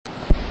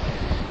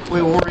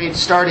We will read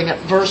starting at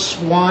verse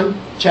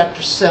 1,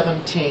 chapter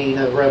 17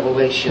 of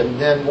Revelation.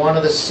 Then one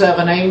of the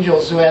seven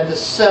angels who had the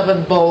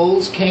seven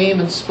bowls came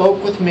and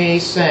spoke with me,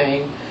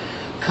 saying,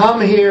 "Come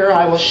here,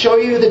 I will show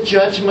you the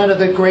judgment of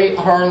the great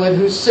harlot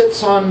who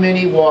sits on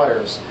many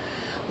waters,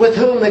 with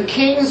whom the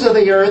kings of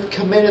the earth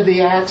committed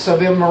the acts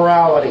of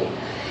immorality.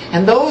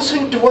 And those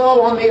who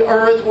dwell on the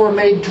earth were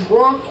made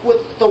drunk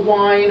with the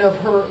wine of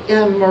her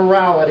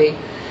immorality.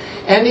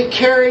 And he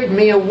carried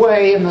me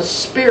away in the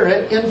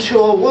Spirit into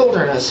a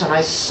wilderness, and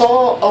I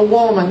saw a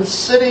woman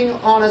sitting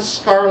on a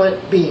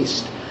scarlet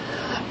beast,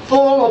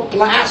 full of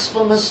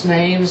blasphemous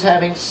names,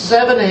 having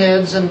 7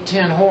 heads and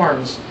 10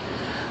 horns.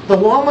 The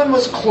woman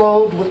was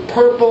clothed with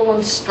purple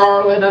and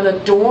scarlet, and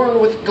adorned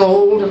with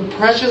gold and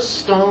precious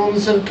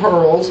stones and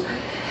pearls,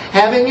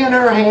 having in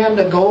her hand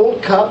a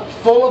gold cup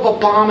full of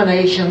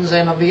abominations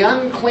and of the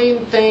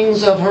unclean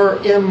things of her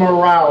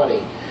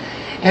immorality.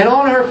 And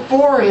on her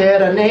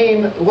forehead a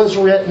name was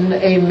written,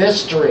 a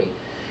mystery: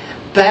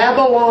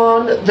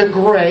 Babylon the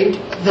Great,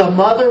 the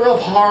mother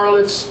of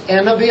harlots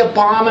and of the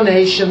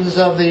abominations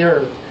of the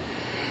earth.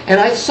 And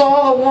I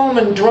saw a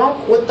woman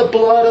drunk with the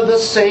blood of the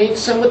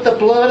saints and with the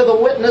blood of the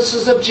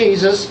witnesses of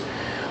Jesus.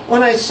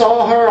 When I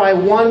saw her, I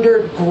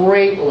wondered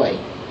greatly.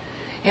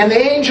 And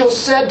the angel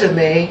said to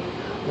me,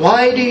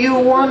 "Why do you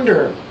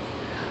wonder?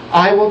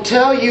 I will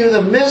tell you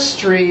the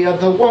mystery of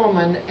the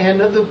woman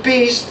and of the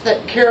beast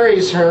that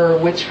carries her,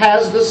 which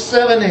has the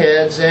 7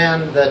 heads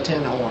and the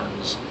 10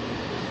 horns."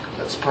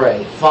 Let's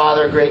pray.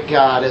 Father, great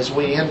God, as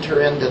we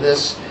enter into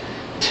this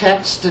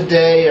text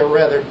today, a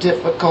rather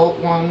difficult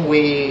one,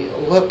 we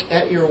look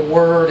at your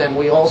word and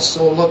we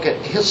also look at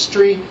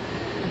history,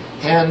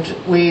 and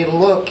we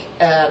look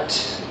at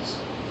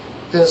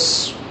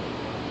this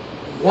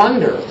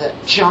wonder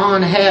that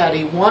John had.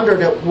 He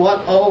wondered at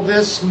what all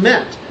this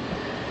meant.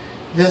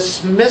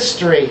 This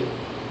mystery,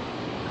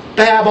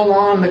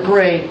 Babylon the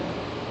Great,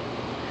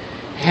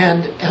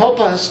 and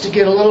help us to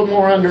get a little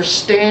more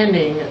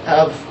understanding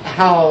of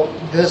how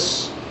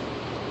this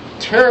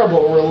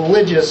terrible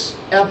religious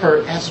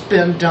effort has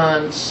been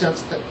done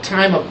since the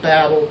time of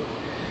Babel,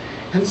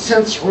 and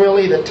since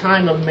really the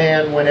time of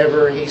man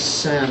whenever he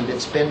sinned.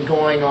 It's been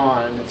going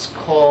on. It's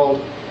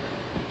called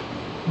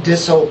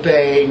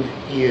disobeying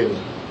you.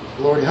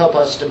 Lord, help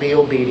us to be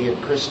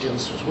obedient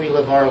Christians as we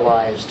live our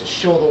lives, to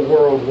show the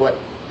world what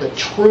the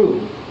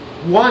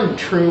one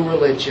true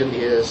religion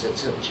is.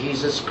 It's of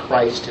Jesus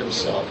Christ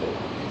Himself.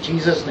 In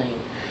Jesus' name,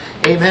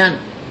 amen.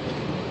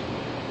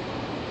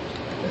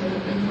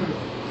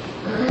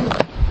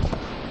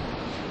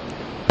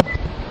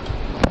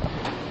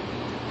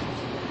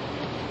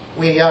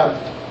 We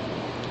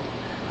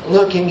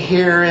looking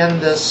here in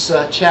this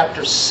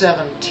chapter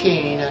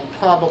 17, and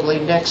probably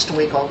next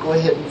week I'll go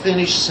ahead and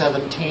finish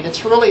 17.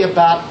 It's really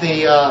about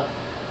the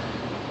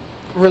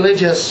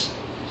religious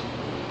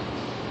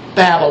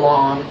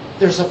Babylon.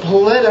 There's a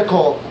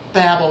political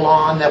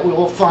Babylon that we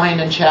will find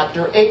in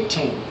chapter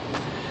 18.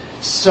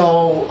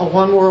 So a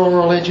one world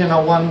religion,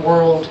 a one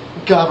world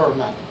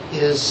government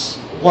is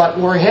what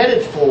we're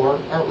headed for,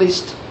 or at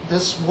least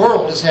this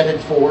world is headed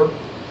for.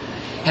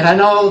 And I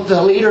know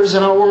the leaders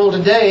in our world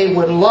today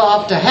would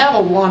love to have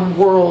a one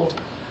world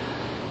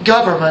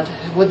government,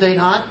 would they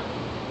not?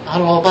 I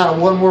don't know about a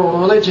one world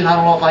religion. I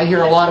don't know if I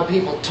hear a lot of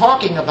people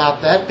talking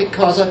about that,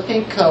 because I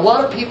think a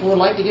lot of people would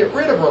like to get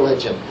rid of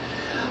religion.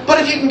 But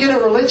if you can get a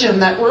religion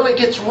that really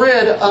gets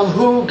rid of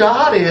who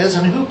God is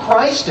and who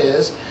Christ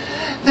is,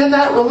 then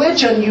that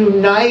religion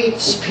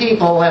unites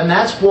people, and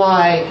that's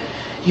why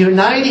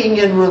uniting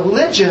in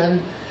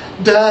religion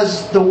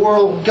does the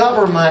world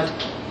government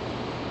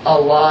a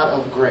lot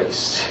of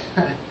grace.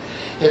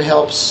 It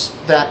helps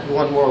that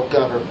one world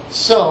government.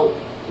 So,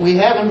 we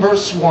have in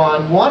verse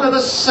 1, one of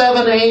the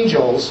 7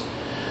 angels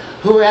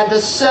who had the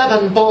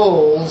 7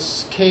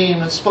 bowls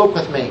came and spoke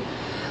with me.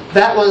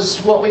 That was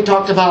what we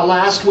talked about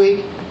last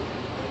week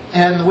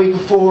and the week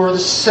before, the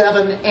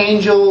 7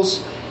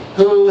 angels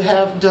who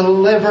have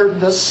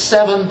delivered the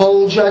 7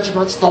 bowl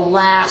judgments, the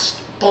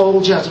last bowl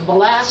judgment, the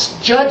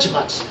last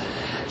judgments,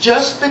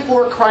 just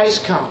before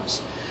Christ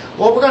comes.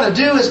 What we're going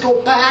to do is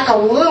go back a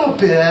little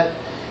bit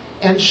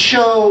and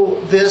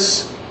show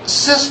this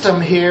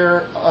system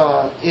here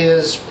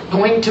is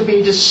going to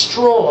be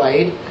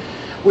destroyed.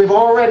 We've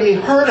already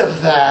heard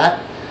of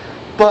that,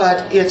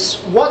 but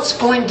it's what's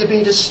going to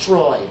be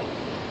destroyed.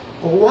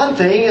 Well, one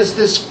thing is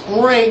this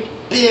great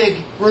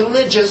big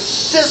religious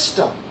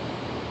system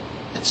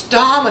that's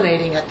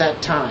dominating at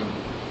that time.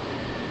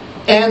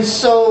 And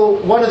so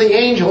one of the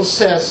angels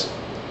says,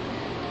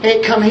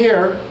 "Hey, come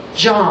here,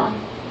 John.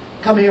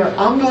 Come here.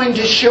 I'm going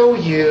to show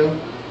you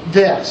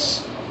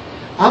this.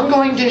 I'm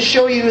going to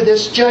show you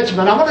this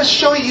judgment. I'm going to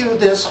show you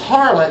this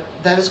harlot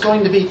that is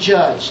going to be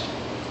judged."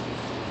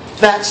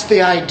 That's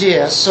the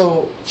idea.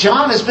 So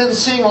John has been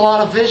seeing a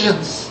lot of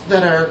visions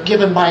that are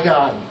given by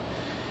God.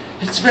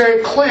 It's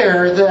very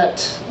clear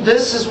that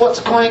this is what's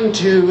going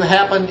to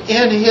happen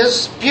in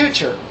his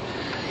future.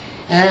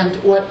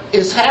 And what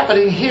is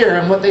happening here,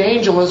 and what the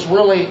angel is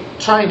really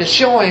trying to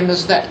show him,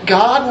 is that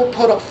God will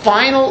put a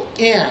final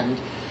end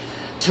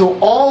to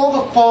all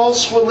the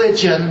false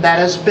religion that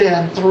has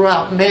been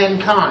throughout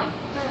mankind.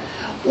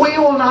 We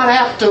will not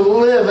have to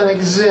live and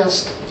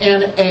exist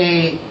in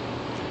a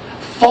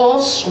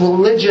false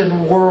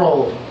religion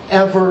world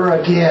ever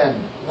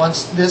again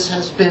once this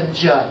has been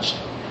judged.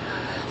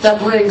 That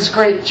brings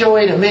great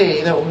joy to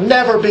me. There will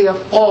never be a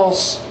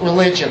false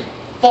religion,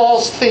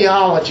 false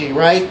theology,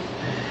 right?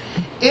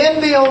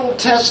 In the Old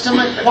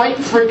Testament, quite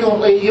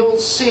frequently, you'll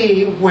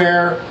see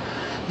where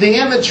the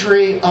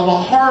imagery of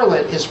a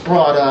harlot is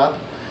brought up,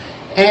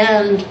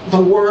 and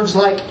the words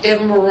like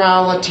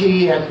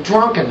immorality and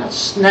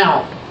drunkenness.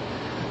 Now,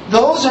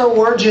 those are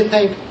words you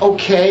think,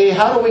 okay,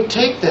 how do we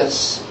take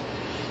this?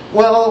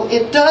 Well,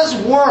 it does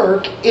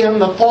work in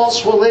the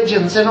false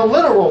religions in a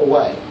literal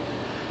way.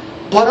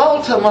 But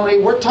ultimately,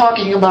 we're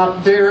talking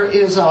about there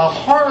is a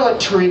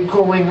harlotry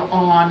going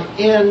on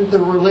in the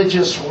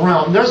religious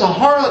realm. There's a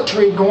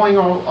harlotry going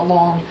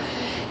along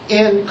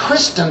in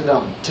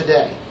Christendom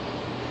today.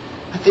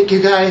 I think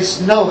you guys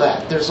know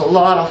that. There's a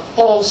lot of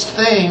false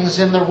things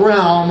in the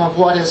realm of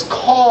what is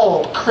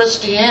called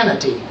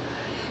Christianity.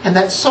 And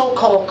that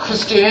so-called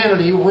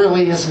Christianity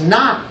really is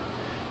not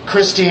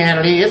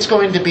Christianity. It's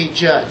going to be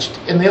judged.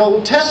 In the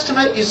Old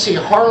Testament, you see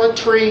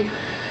harlotry,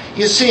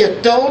 you see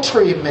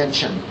adultery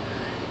mentioned.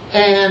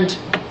 And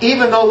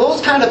even though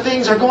those kind of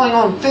things are going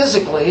on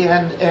physically,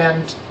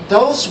 and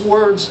those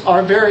words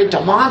are very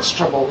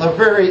demonstrable, they're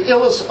very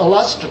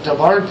illustrative,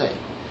 aren't they?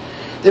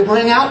 They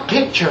bring out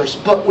pictures,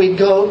 but we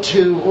go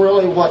to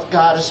really what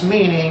God is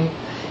meaning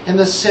in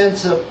the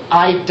sense of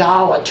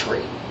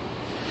idolatry.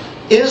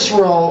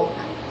 Israel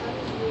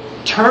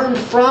turned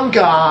from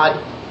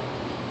God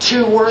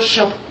to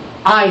worship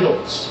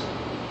idols.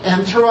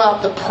 And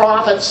throughout the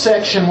prophet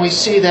section we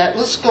see that.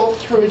 Let's go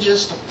through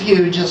just a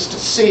few just to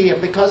see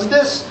it, because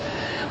this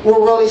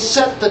will really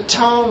set the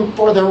tone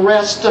for the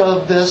rest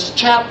of this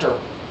chapter.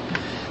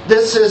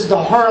 This is the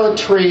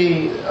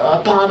harlotry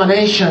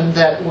abomination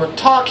that we're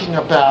talking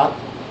about.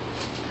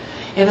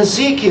 In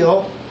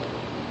Ezekiel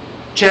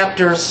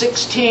chapter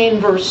 16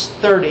 verse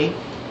 30,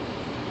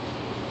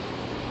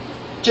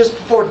 just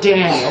before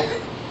Daniel,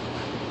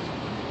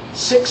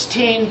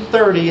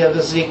 16:30 of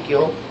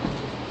Ezekiel,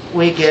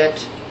 we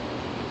get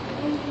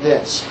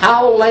this.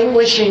 How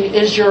languishing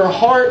is your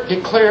heart,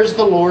 declares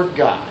the Lord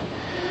God.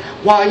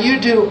 While you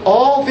do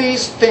all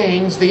these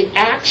things, the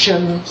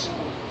actions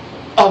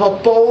of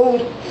a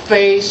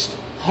bold-faced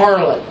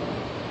harlot.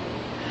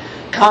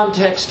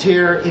 Context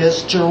here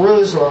is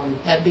Jerusalem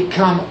had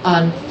become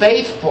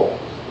unfaithful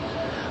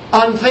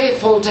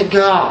to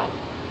God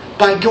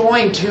by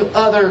going to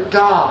other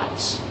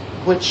gods,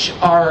 which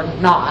are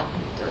not,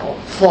 they're all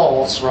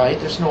false, right?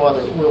 There's no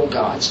other real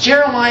gods.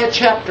 Jeremiah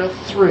chapter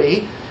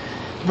 3,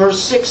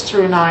 verse 6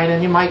 through 9,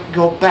 and you might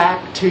go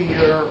back to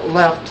your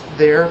left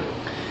there.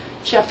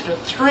 Chapter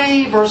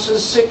 3,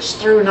 verses 6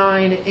 through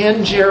 9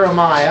 in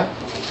Jeremiah.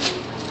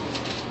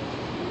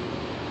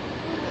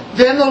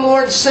 Then the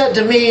Lord said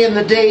to me in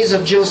the days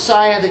of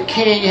Josiah the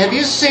king, have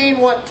you seen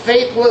what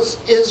faithless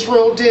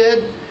Israel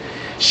did?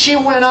 She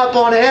went up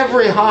on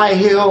every high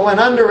hill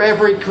and under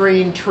every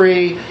green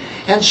tree,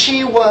 and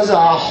she was a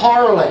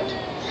harlot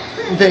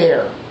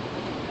there.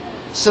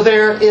 So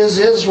there is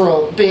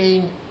Israel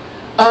being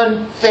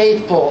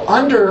unfaithful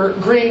under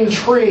green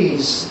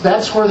trees.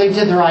 That's where they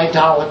did their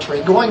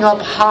idolatry. Going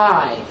up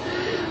high,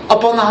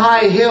 up on the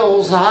high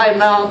hills, the high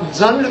mountains,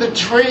 under the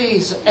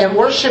trees, and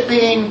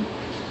worshiping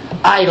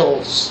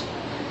idols.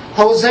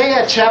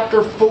 Hosea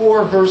chapter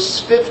 4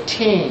 verse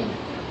 15.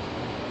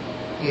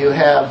 You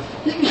have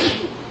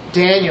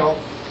Daniel,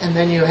 and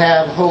then you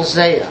have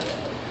Hosea.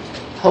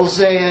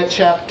 Hosea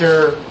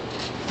chapter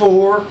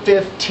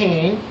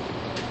 4:15.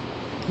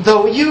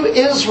 Though you,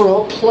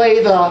 Israel,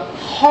 play the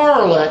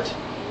harlot,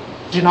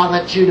 do not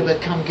let Judah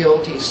become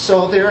guilty.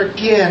 So there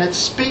again, it's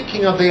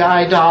speaking of the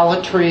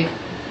idolatry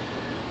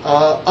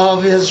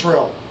of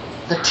Israel.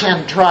 The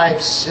 10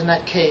 tribes in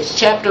that case.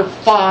 Chapter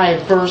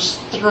 5, verse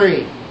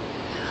 3.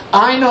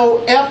 I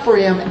know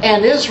Ephraim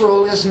and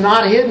Israel is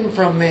not hidden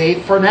from me.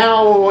 For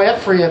now, O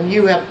Ephraim,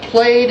 you have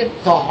played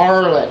the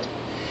harlot.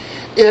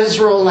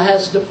 Israel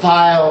has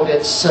defiled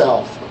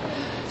itself.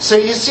 So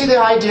you see the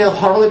idea of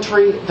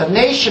harlotry. The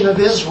nation of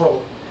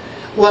Israel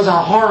was a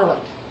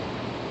harlot.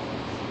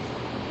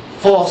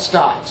 False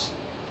gods.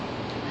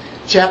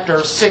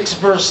 Chapter 6,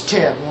 verse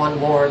 10. One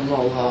more and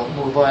we'll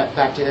move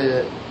back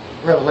to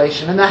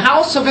Revelation. In the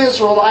house of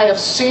Israel I have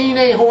seen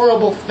a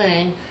horrible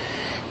thing.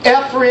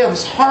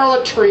 Ephraim's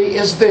harlotry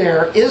is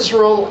there.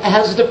 Israel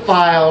has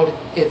defiled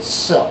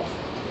itself.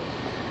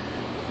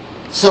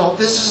 So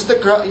this is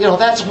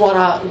that's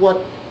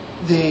what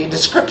the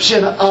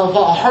description of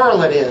a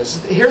harlot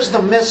is. Here's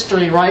the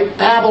mystery, right?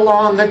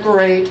 Babylon the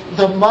Great,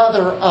 the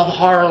mother of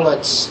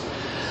harlots,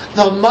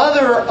 the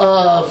mother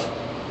of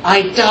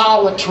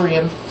idolatry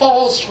and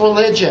false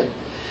religion.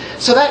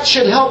 So that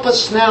should help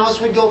us now as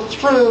we go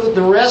through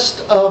the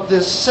rest of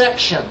this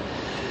section.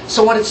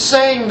 So when it's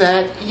saying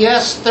that,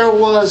 yes, there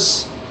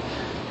was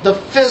the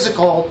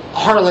physical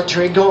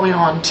harlotry going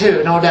on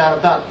too, no doubt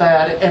about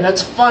that. And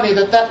it's funny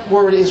that that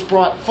word is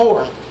brought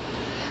forth.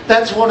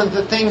 That's one of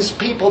the things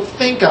people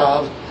think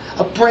of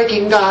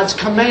breaking God's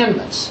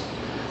commandments.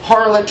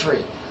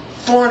 Harlotry,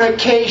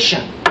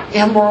 fornication,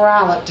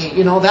 immorality.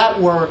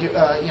 That word,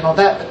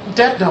 that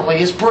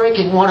definitely is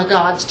breaking one of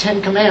God's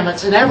 10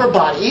 commandments. And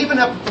everybody, even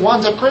if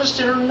one's a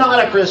Christian or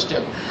not a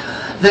Christian,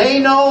 they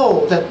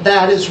know that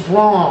that is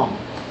wrong.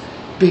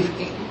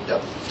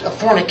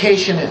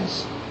 Fornication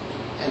is.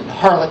 And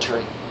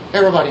harlotry.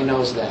 Everybody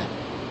knows that.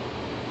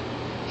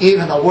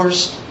 Even the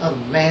worst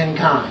of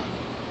mankind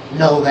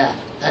know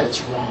that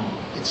it's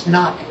wrong. It's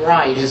not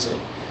right, is it?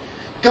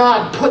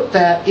 God put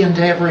that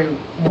into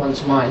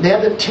everyone's mind. They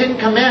have the 10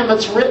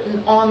 Commandments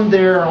written on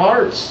their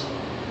hearts.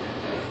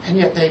 And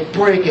yet they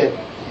break it.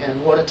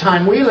 And what a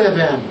time we live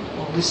in.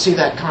 Well, we see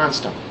that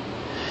constant.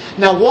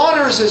 Now,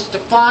 waters is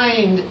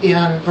defined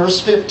in verse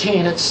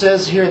 15. It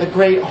says here, the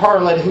great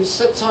harlot who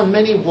sits on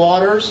many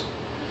waters.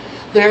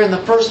 There in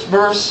the first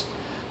verse.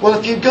 Well,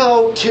 if you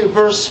go to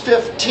verse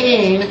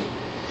 15,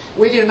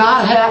 we do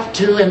not have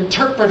to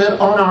interpret it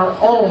on our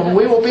own.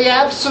 We will be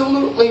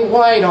absolutely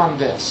right on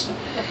this.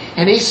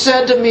 And he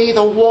said to me,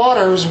 the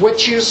waters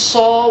which you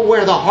saw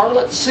where the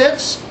harlot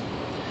sits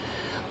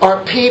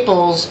are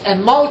peoples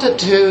and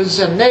multitudes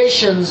and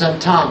nations and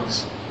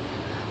tongues.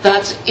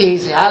 That's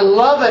easy. I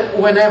love it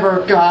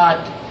whenever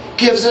God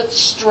gives it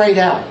straight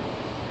out.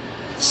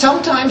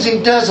 Sometimes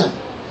He doesn't.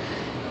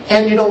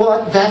 And you know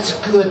what? That's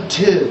good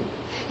too.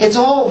 It's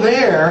all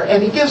there,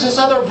 and He gives us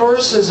other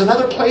verses and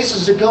other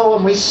places to go,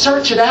 and we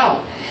search it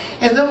out.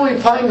 And then we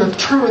find the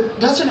truth.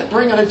 Doesn't it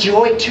bring a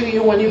joy to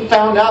you when you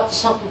found out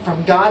something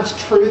from God's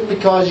truth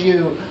because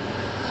you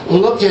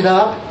looked it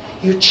up,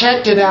 you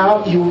checked it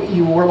out,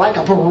 you were like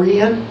a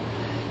Berean.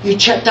 You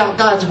checked out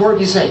God's Word,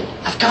 and you say,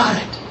 I've got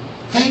it.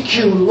 Thank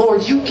you,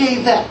 Lord. You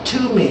gave that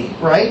to me,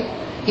 right?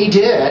 He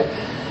did.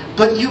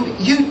 But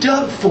you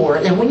dug for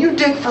it. And when you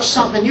dig for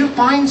something, you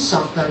find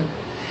something,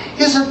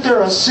 isn't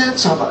there a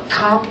sense of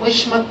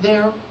accomplishment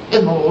there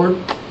in the Lord?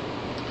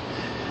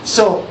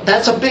 So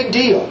that's a big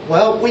deal.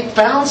 Well, we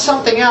found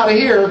something out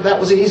here that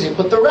was easy,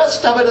 but the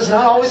rest of it is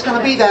not always going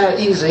to be that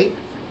easy.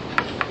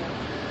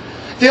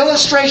 The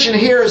illustration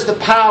here is the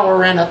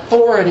power and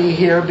authority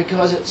here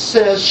because it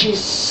says she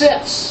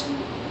sits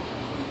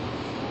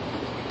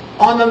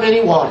on the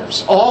many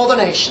waters, all the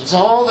nations,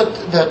 all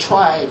the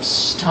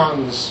tribes,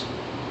 tongues,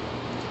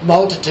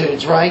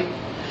 multitudes, right?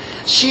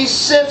 She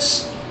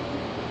sits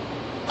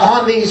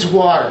on these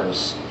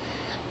waters.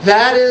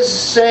 That is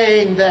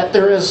saying that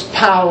there is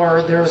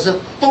power, there is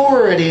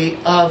authority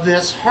of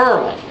this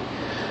harlot.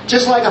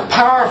 Just like a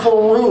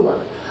powerful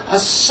ruler, a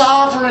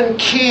sovereign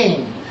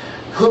king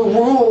who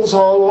rules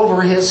all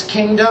over his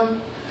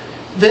kingdom.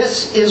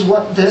 This is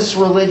what this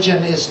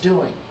religion is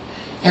doing.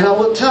 And I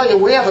will tell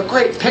you, we have a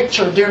great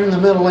picture during the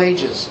Middle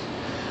Ages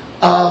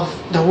of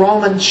the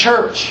Roman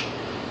Church,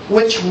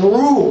 which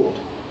ruled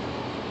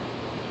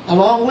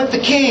along with the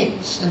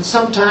kings. And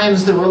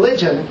sometimes the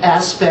religion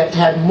aspect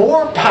had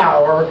more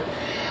power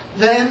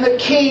than the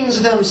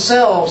kings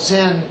themselves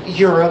in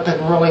Europe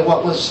and really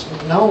what was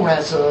known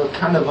as a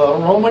kind of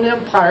a Roman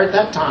Empire at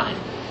that time.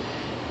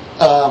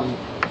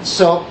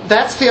 So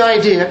that's the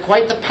idea,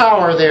 quite the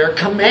power there,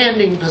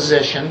 commanding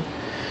position.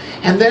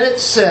 And then it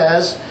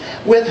says,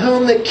 with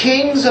whom the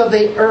kings of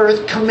the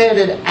earth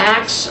committed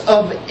acts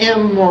of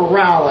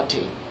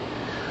immorality.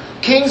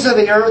 Kings of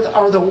the earth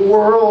are the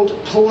world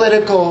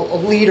political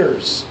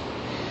leaders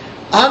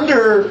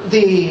under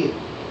the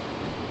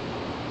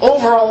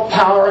overall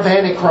power of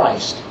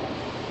Antichrist.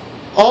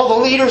 All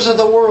the leaders of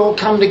the world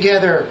come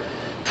together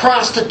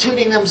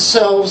prostituting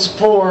themselves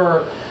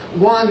for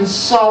one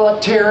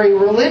solitary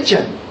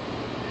religion.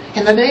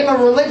 In the name of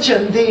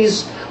religion,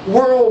 these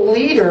world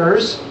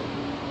leaders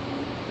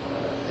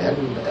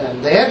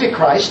and the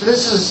Antichrist,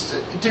 this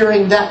is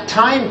during that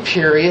time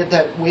period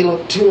that we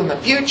look to in the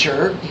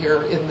future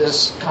here in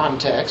this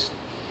context,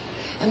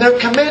 and they're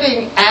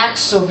committing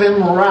acts of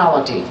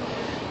immorality.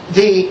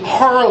 The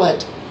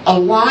harlot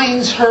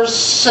aligns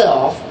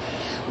herself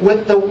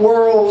with the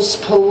world's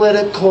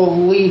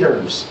political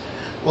leaders.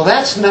 Well,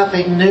 that's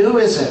nothing new,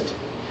 is it?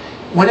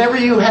 Whenever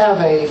you have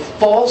a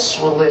false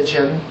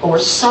religion or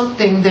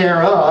something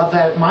thereof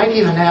that might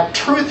even have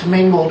truth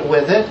mingled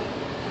with it,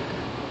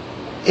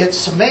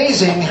 it's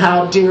amazing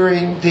how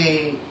during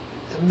the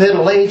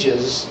Middle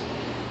Ages,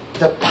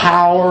 the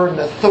power and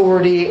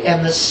authority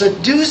and the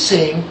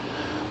seducing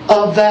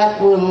of that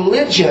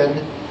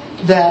religion,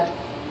 that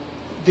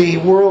the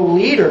world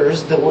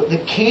leaders,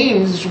 the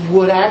kings,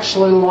 would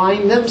actually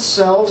align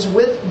themselves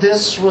with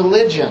this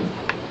religion.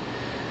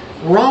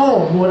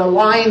 Rome would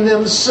align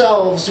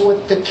themselves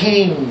with the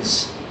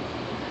kings.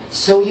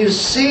 So you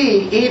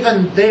see,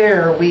 even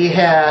there we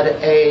had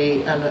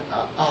a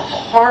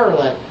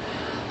harlot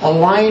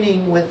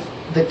aligning with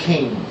the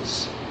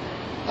kings,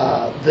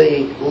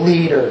 the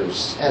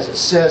leaders, as it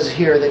says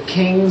here, the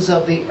kings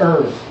of the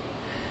earth.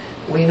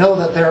 We know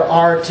that there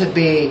are to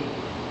be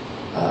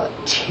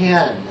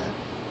 10,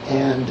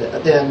 and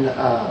then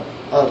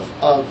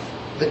of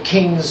the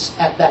kings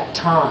at that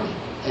time,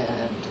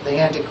 and the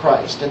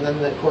Antichrist, and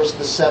then of course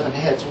the 7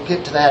 heads. We'll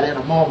get to that in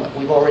a moment.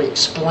 We've already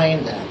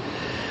explained that.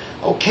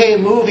 Okay,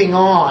 moving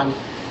on.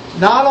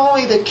 Not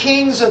only the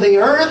kings of the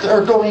earth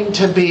are going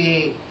to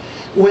be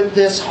with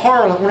this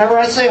harlot. Whenever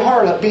I say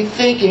harlot, be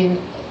thinking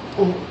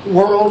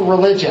world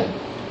religion.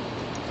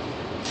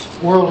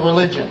 World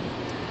religion.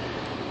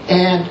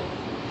 And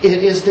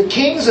it is the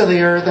kings of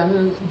the earth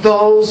and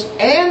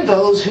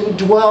those who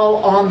dwell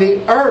on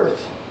the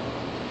earth.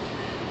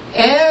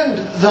 And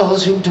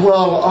those who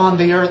dwell on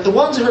the earth. The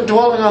ones who are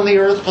dwelling on the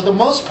earth for the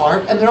most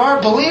part, and there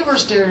are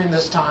believers during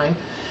this time,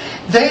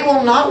 they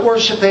will not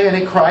worship the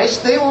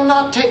Antichrist. They will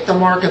not take the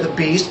mark of the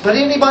beast. But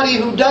anybody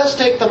who does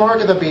take the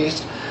mark of the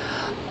beast,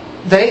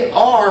 they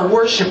are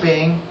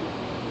worshiping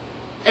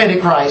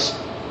Antichrist,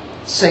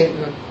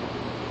 Satan.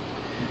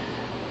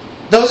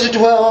 Those who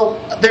dwell,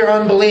 they're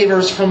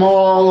unbelievers from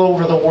all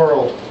over the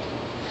world.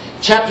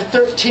 Chapter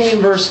 13,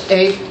 verse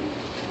 8.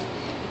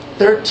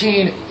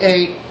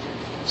 13:8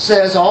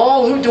 says,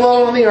 all who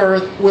dwell on the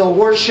earth will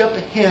worship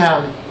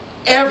Him.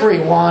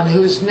 Everyone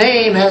whose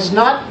name has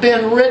not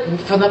been written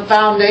from the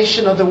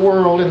foundation of the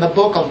world in the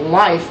book of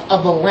life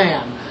of the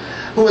Lamb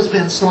who has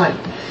been slain.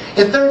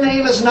 If their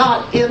name is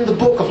not in the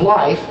book of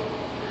life,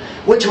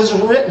 which was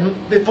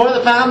written before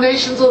the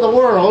foundations of the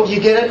world, you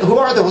get it? Who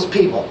are those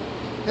people?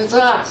 It's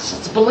us.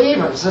 It's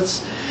believers.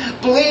 It's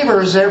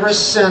believers ever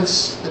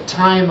since the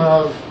time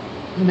of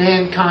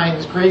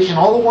mankind's creation.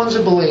 All the ones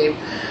who believe.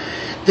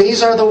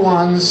 These are the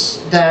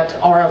ones that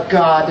are of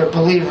God. They're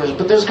believers.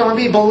 But there's going to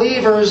be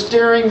believers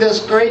during this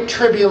great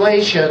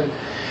tribulation,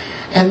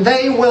 and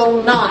they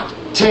will not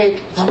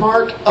take the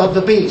mark of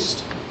the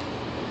beast.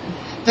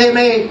 They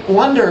may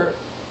wonder,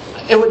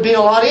 it would be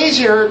a lot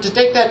easier to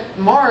take that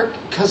mark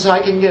because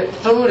I can get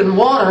food and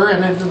water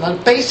and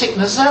the basic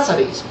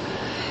necessities.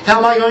 How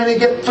am I going to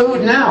get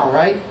food now,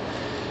 right?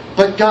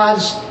 But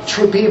God's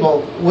true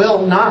people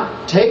will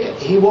not take it.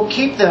 He will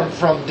keep them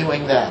from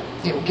doing that.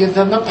 He will give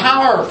them the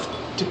power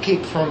to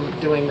keep from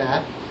doing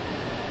that.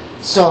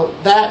 So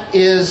that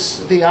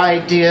is the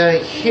idea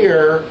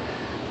here.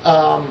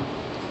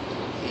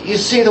 You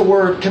see the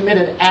word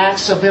committed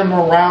acts of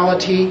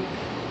immorality.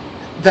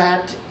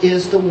 That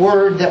is the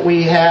word that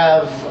we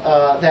have.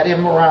 That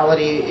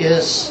immorality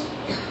is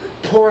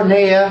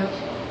porneia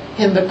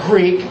in the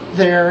Greek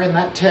there in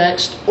that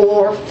text,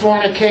 or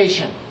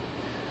fornication.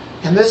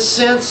 In this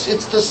sense,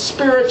 it's the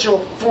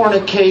spiritual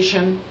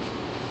fornication,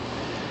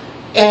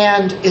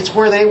 and it's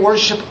where they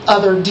worship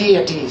other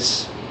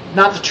deities,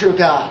 not the true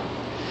God.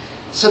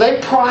 So they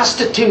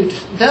prostitute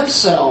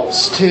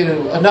themselves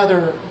to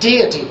another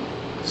deity.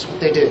 That's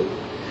what they do.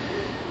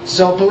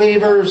 So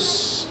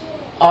believers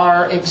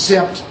are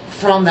exempt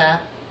from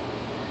that.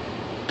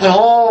 But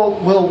all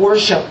will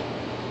worship,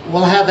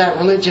 will have that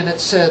religion,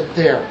 it's said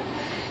there.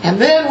 And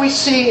then we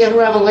see in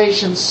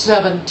Revelation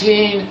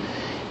 17,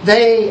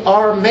 they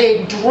are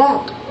made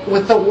drunk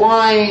with the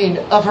wine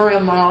of her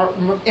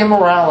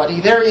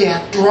immorality. There you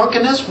have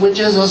drunkenness, which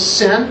is a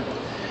sin.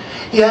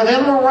 You have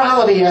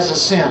immorality as a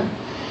sin.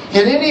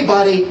 And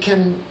anybody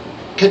can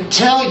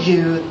tell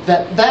you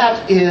that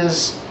that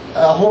is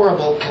a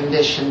horrible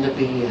condition to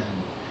be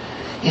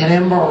in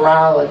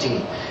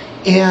immorality,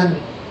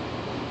 in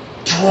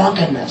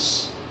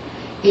drunkenness.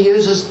 He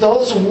uses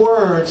those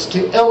words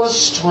to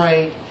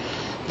illustrate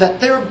that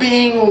they're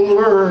being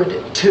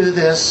lured to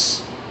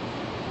this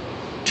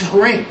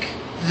drink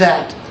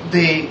that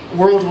the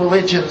world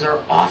religions are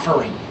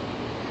offering.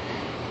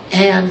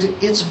 And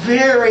it's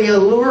very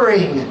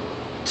alluring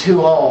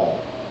to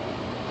all.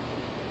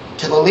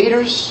 To the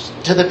leaders,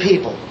 to the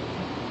people.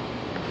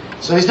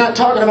 So he's not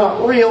talking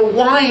about real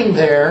wine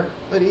there,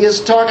 but he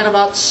is talking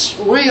about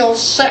real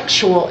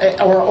sexual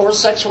or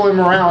sexual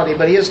immorality,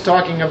 but he is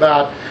talking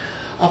about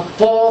a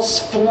false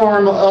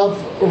form of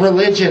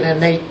religion,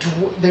 and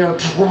they're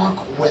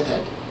drunk with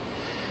it.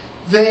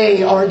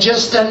 They are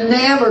just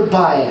enamored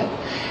by it.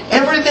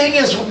 Everything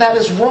that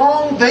is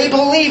wrong, they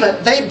believe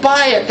it. They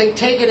buy it. They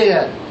take it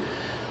in.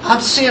 I'm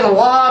seeing a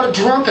lot of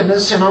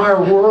drunkenness in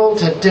our world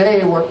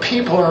today where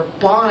people are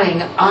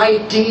buying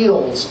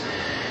ideals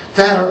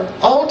that are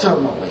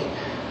ultimately,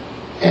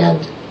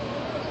 and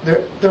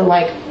they're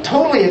like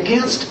totally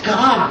against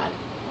God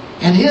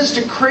and His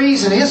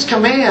decrees and His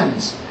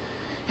commands.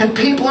 And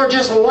people are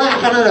just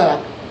lapping it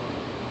up.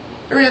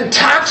 They're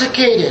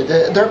intoxicated.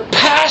 They're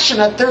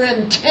passionate. They're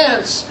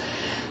intense.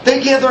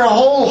 They give their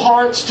whole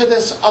hearts to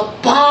this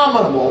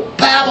abominable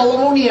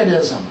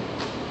Babylonianism.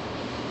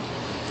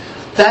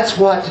 That's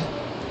what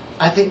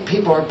I think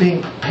people are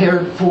being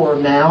prepared for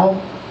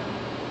now,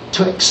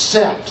 to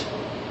accept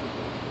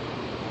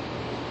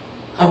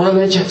a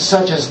religion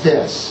such as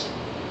this.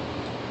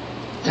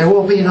 There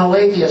will be no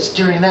atheists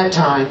during that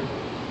time.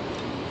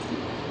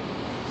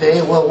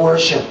 They will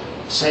worship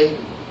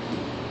Satan.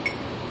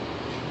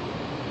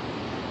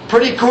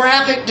 Pretty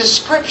graphic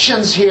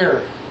descriptions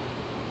here.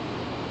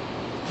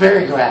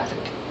 Very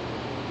graphic.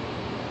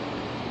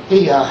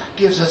 He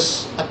gives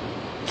us a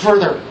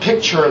further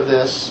picture of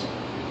this.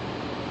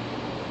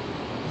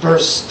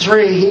 Verse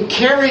 3, He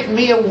carried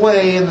me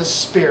away in the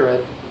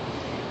Spirit.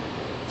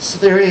 So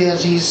there he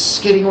is. He's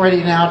getting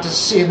ready now to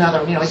see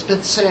another. He's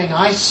been saying,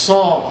 I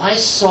saw.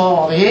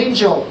 The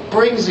angel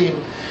brings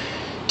him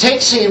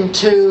takes him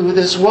to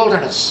this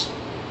wilderness.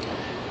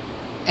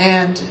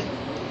 And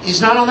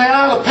he's not on the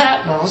Isle of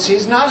Patmos.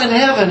 He's not in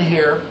heaven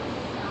here.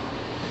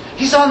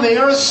 He's on the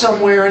earth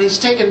somewhere, and he's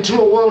taken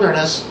to a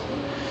wilderness.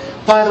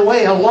 By the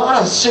way, a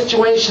lot of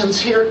situations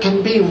here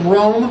can be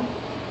Rome.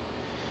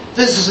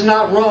 This is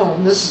not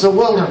Rome. This is a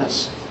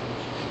wilderness.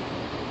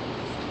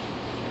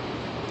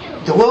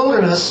 The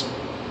wilderness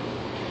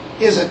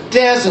is a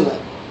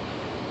desolate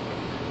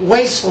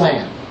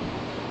wasteland.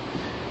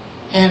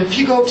 And if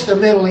you go to the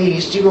Middle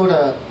East, you go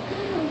to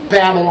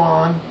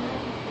Babylon,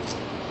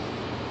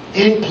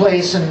 any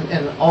place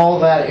in all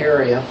that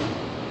area,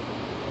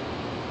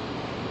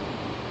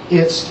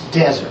 it's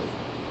desert.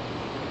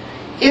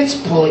 It's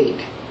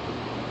bleak.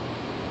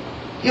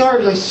 You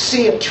hardly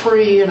see a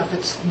tree, and if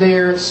it's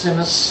there, it's in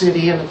a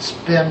city, and it's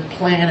been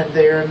planted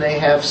there, and they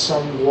have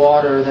some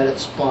water that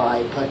it's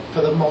by. But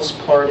for the most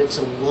part, it's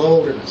a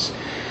wilderness.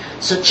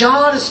 So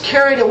John is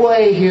carried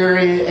away here,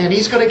 and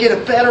he's going to get a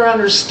better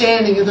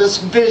understanding of this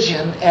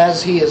vision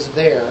as he is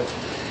there.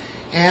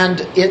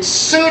 And it's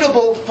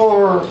suitable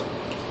for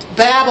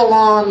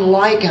Babylon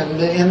likened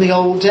in the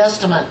Old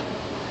Testament.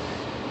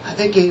 I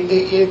think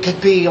it could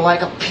be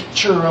like a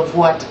picture of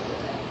what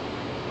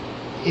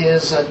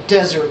is a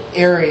desert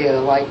area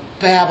like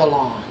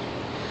Babylon.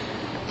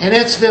 And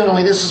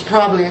incidentally, this is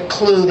probably a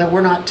clue that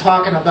we're not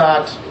talking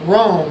about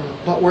Rome,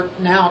 but we're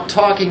now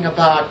talking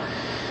about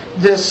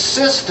this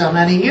system.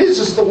 And he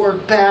uses the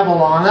word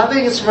Babylon. I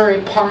think it's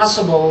very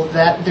possible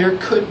that there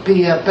could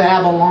be a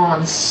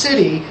Babylon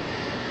city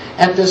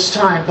at this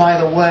time. By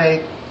the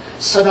way,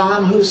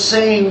 Saddam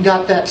Hussein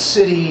got that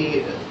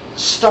city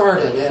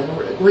started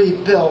and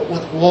rebuilt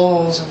with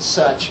walls and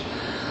such.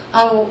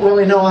 I don't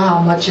really know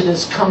how much it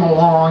has come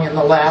along in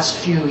the last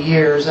few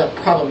years. That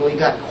probably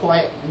got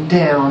quietened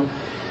down.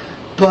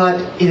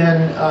 But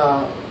in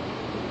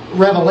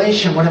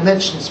Revelation, when it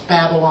mentions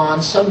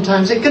Babylon,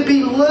 sometimes it could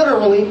be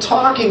literally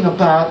talking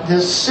about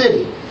this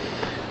city.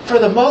 For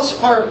the most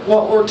part,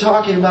 what we're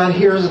talking about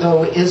here,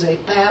 though, is a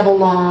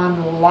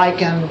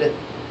Babylon-likened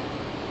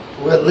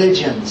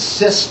religion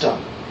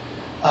system.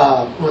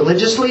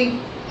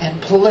 Religiously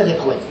and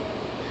politically.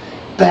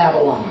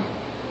 Babylon.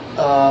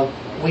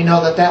 We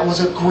know that was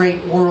a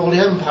great world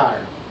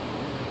empire.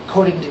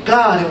 According to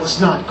God, it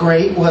was not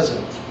great, was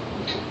it?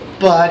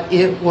 But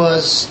it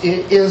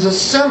is a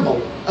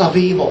symbol of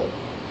evil.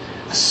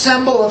 A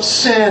symbol of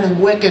sin and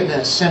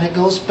wickedness. And it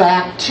goes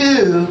back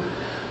to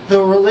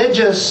the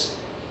religious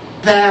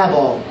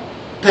Babylon,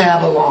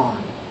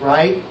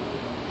 right?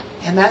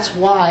 And that's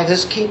why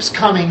this keeps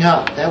coming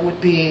up. That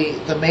would be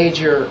the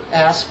major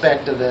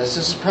aspect of this.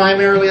 This is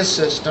primarily a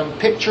system,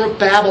 picture of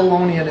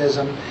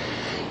Babylonianism.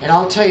 And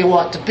I'll tell you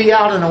what, to be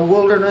out in a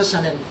wilderness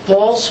and in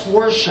false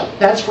worship,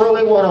 that's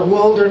really what a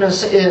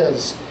wilderness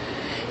is.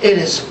 It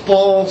is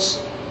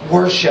false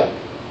worship.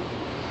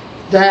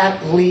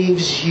 That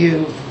leaves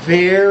you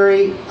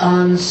very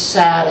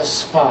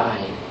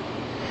unsatisfied.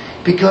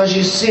 Because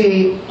you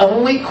see,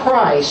 only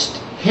Christ,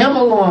 Him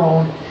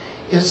alone,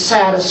 is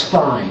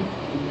satisfying.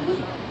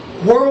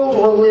 World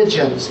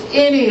religions,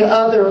 any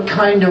other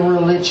kind of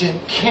religion,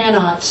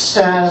 cannot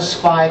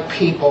satisfy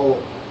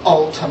people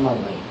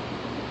ultimately.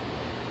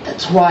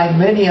 That's why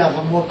many of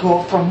them will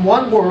go from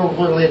one world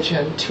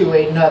religion to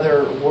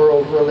another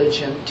world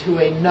religion to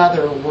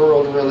another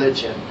world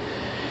religion.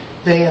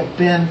 They have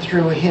been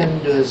through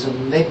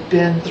Hinduism, they've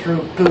been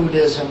through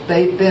Buddhism,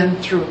 they've been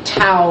through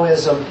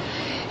Taoism,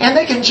 and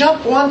they can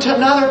jump one to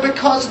another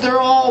because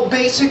they're all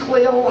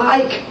basically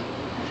alike.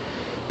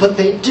 But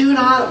they do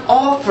not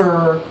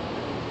offer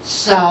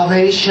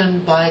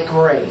salvation by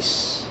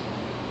grace.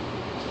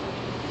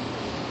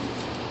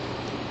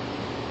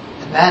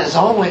 And that is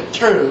only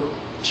through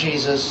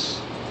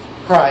Jesus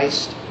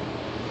Christ.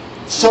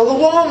 So the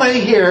woman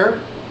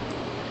here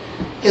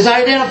is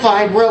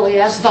identified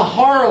really as the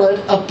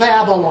harlot of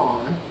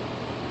Babylon.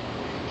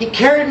 He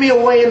carried me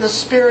away in the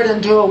spirit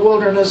into a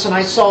wilderness, and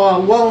I saw a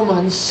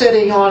woman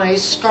sitting on a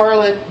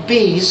scarlet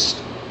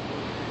beast.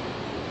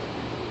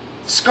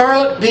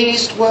 Scarlet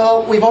beast,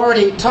 well, we've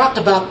already talked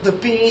about the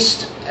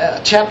beast.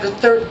 Chapter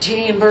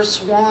 13, verse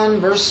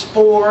 1, verse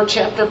 4,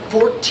 chapter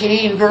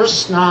 14,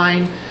 verse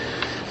 9.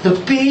 The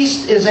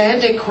beast is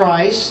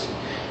Antichrist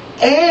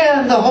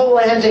and the whole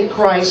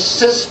Antichrist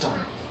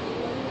system.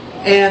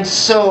 And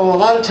so a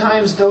lot of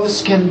times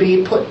those can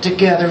be put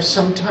together.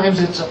 Sometimes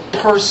it's a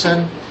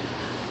person.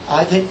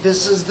 I think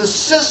this is the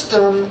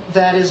system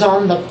that is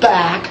on the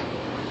back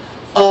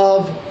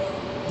of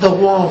the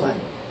woman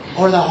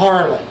or the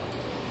harlot.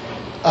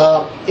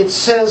 It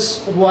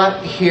says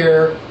what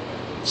here?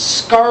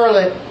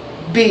 Scarlet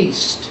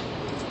beast.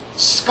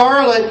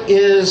 Scarlet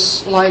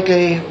is like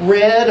a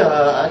red,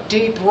 a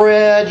deep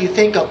red. You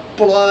think of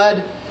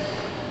blood.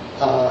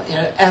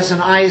 As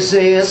in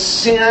Isaiah,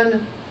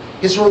 sin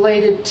is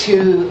related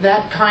to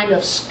that kind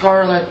of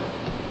scarlet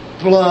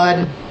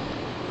blood.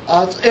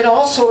 It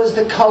also is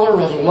the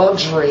color of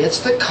luxury.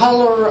 It's the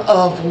color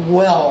of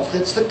wealth.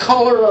 It's the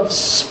color of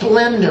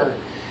splendor.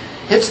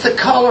 It's the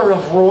color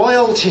of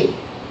royalty.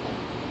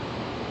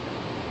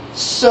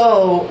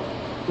 So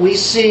we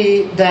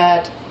see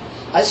that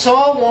I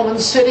saw a woman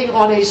sitting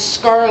on a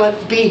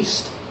scarlet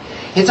beast.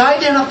 It's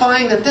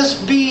identifying that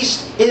this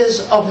beast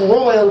is of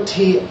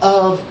royalty,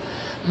 of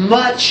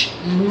much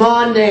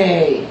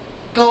money,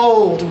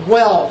 gold,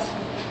 wealth.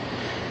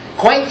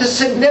 Quite the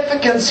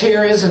significance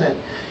here, isn't it?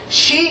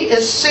 She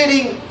is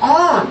sitting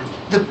on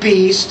the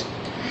beast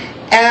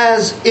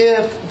as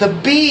if the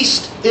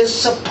beast is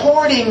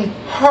supporting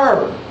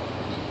her,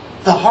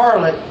 the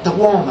harlot, the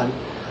woman,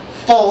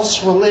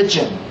 false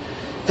religion.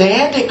 The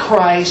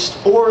Antichrist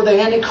or the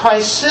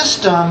Antichrist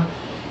system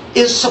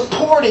is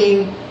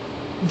supporting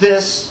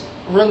this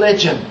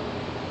religion.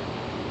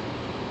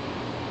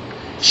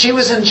 She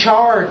was in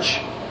charge.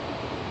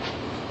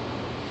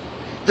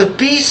 The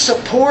beast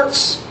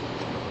supports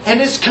and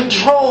is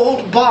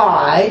controlled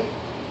by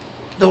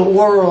the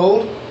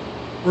world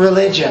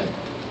religion.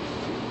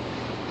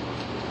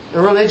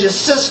 The religious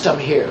system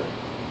here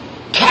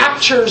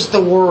captures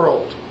the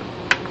world.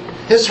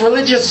 This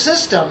religious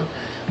system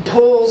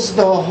pulls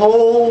the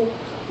whole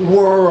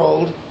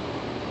world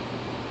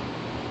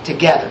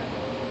together.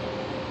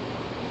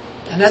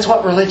 And that's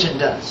what religion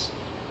does.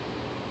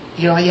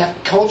 You know, you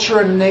have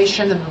culture in a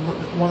nation, and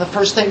one of the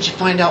first things you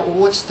find out, well,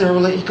 what's their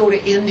religion? You go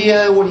to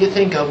India, what do you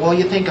think of? Well,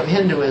 you think of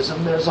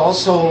Hinduism. There's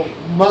also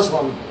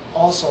Muslim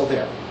also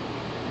there.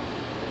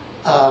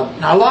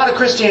 Now, a lot of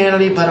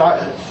Christianity,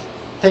 but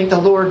thank the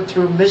Lord,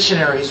 through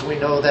missionaries, we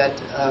know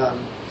that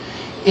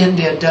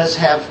India does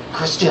have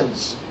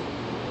Christians.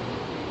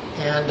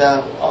 And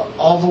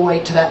all the way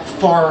to that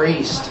Far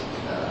East,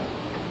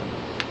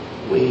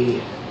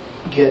 we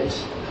get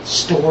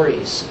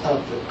stories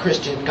of the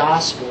Christian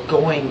gospel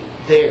going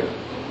there.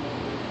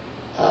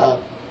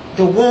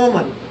 The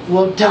woman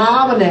will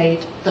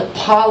dominate the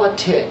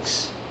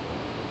politics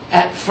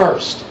at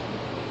first.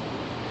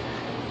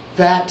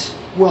 That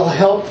will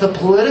help the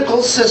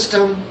political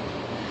system.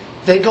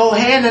 They go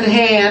hand in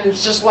hand.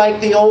 It's just like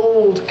the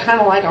old,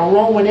 kind of like a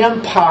Roman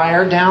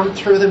Empire down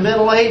through the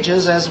Middle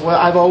Ages, as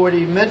I've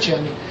already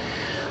mentioned.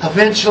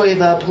 Eventually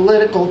the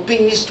political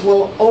beast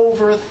will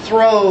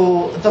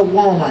overthrow the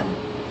woman.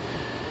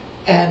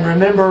 And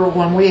remember,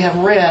 when we have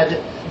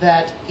read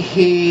that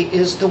he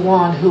is the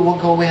one who will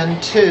go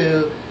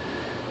into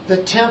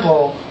the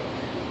temple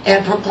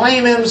and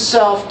proclaim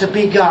himself to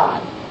be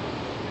God.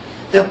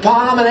 The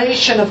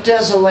abomination of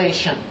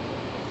desolation.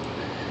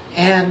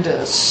 And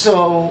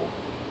so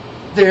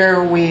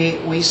there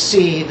we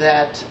see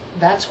that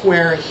that's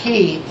where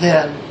he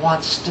then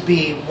wants to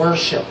be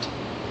worshipped.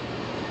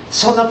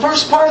 So the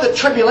first part of the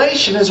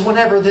tribulation is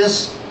whenever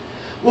this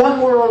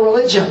one world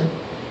religion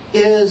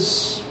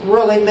is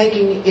really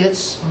making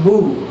its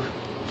move.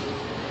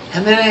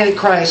 And then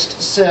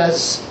Antichrist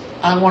says,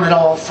 I want it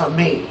all for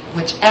me.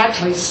 Which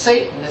actually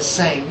Satan is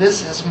saying,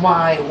 this is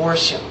my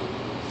worship.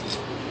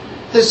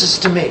 This is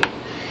to me.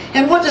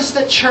 And what does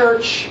the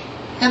church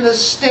and the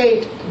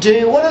state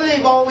do? What have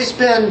they always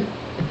been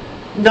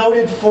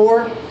noted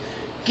for?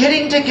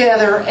 Getting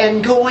together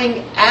and going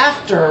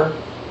after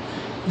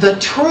the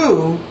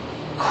true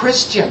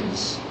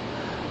Christians.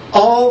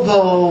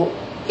 Although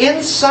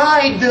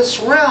inside this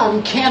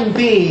realm can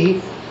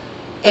be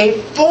a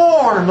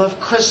form of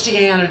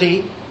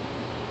Christianity,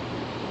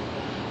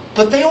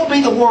 but they will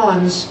be the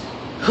ones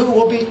who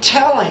will be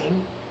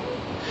telling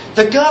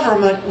the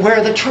government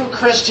where the true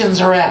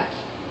Christians are at.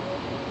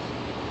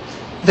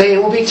 They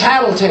will be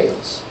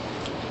tattletales.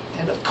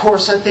 And of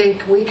course, I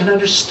think we can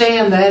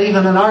understand that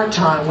even in our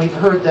time. We've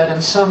heard that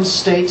in some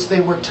states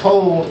people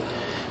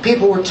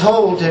were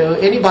told to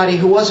anybody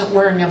who wasn't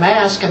wearing a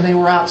mask and they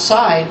were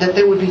outside, that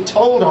they would be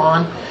told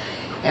on,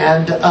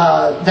 and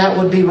that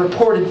would be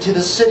reported to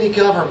the city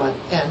government,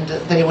 and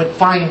they would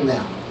fine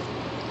them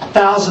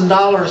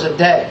 $1,000 a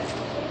day.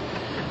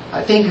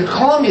 I think in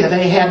Columbia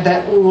they had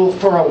that rule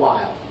for a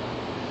while.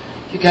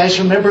 You guys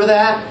remember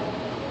that?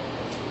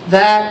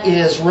 That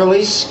is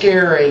really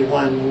scary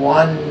when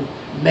one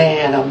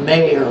man, a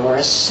mayor or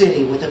a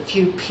city with a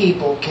few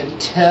people can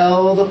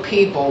tell the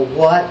people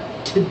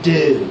what to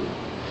do.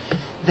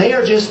 They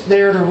are just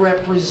there to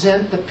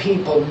represent the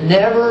people,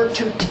 never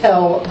to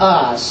tell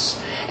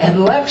us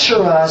and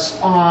lecture us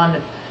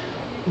on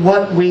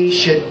what we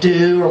should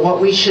do or what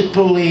we should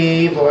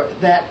believe, or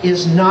that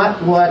is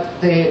not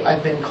what they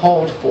have been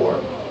called for.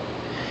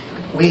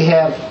 We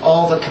have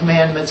all the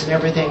commandments and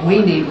everything we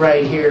need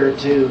right here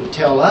to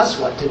tell us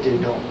what to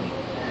do, don't we?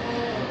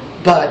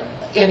 But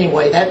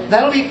anyway,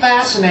 that'll be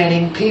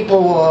fascinating.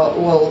 People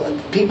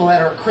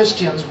that are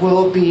Christians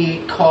will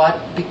be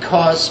caught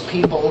because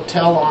people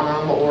tell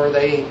on them, or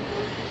they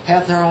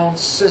have their own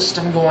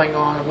system going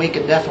on, and we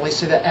can definitely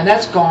see that. And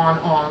that's gone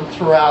on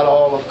throughout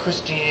all of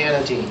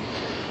Christianity.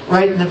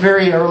 Right in the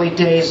very early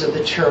days of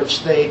the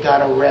church, they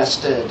got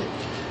arrested.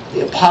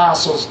 The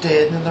apostles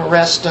did, and the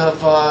rest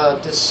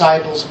of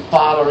disciples and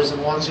followers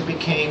and ones who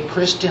became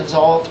Christians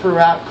all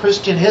throughout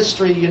Christian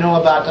history. You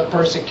know about the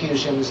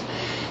persecutions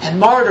and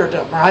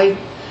martyrdom, right?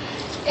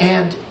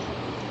 And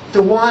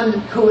the one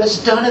who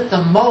has done it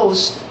the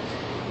most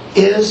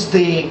is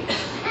the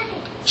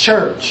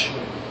church.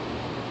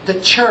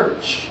 The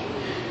church.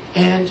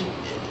 And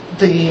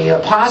the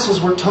apostles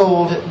were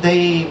told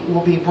you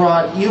will be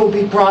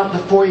brought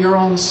before your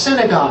own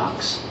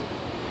synagogues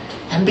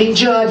and be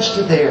judged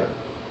there.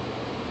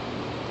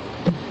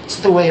 It's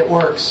the way it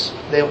works.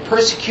 They'll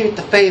persecute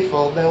the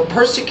faithful. They'll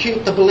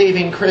persecute the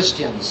believing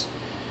Christians.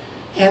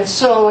 And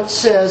so it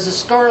says, the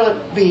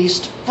scarlet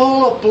beast,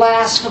 full of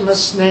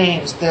blasphemous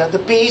names.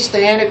 The beast,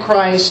 the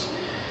Antichrist,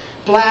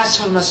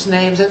 blasphemous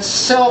names. It's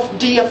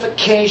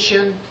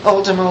self-deification.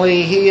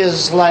 Ultimately, he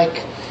is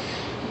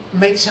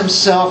makes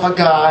himself a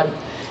god.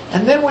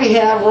 And then we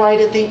have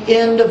right at the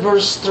end of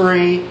verse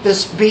 3,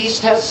 this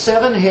beast has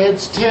 7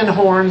 heads, 10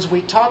 horns.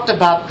 We talked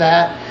about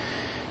that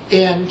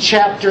in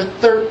chapter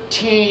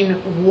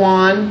 13,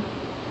 1.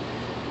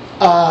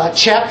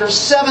 Chapter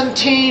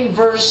 17,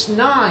 verse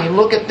 9.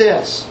 Look at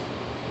this.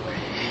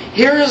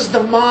 Here is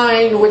the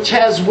mind which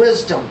has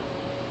wisdom.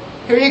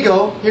 Here you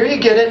go. Here you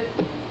get it.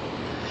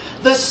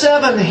 The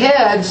 7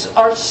 heads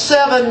are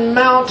 7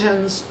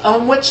 mountains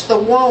on which the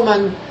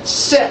woman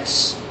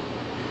sits.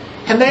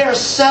 And they are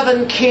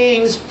 7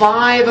 kings,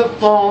 5 have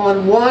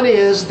fallen, 1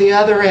 is, the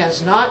other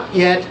has not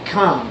yet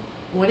come.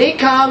 When he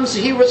comes,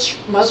 he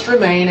must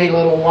remain a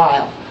little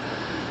while.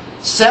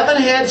 7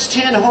 heads,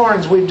 10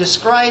 horns. We've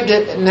described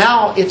it.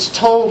 Now it's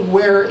told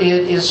where it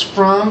is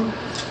from.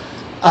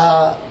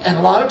 And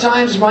a lot of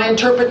times my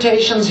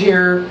interpretations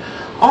here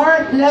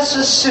aren't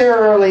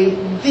necessarily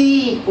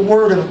the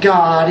Word of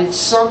God. It's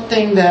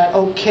something that,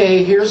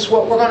 okay, here's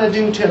what we're going to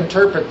do to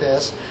interpret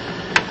this.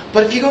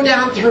 But if you go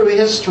down through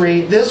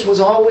history, this was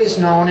always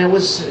known. It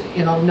was,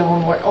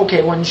 known.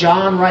 Okay, when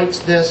John writes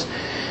this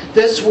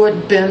would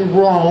have been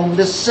Rome.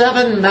 The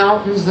 7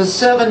 mountains, the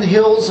 7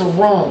 hills of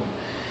Rome.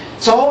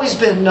 It's always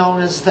been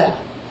known as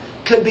that.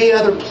 Could be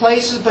other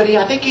places, but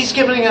I think he's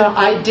giving an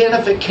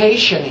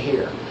identification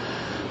here.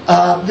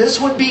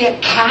 This would be a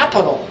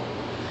capital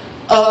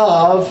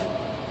of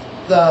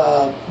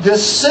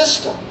this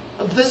system,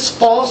 of this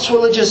false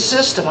religious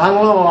system. I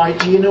don't know.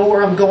 Do you know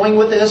where I'm going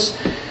with this?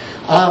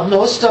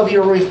 Most of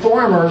your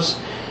reformers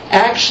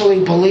actually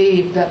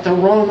believe that the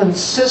Roman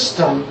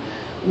system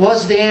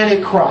was the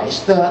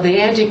Antichrist. The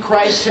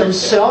Antichrist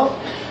himself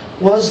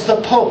was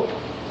the Pope.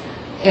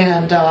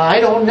 And I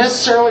don't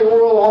necessarily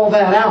rule all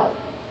that out.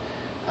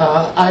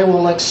 I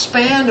will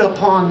expand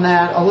upon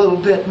that a little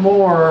bit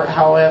more,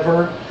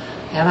 however.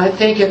 And I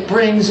think it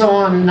brings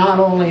on not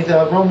only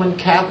the Roman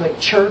Catholic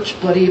Church,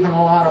 but even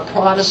a lot of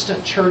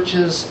Protestant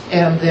churches,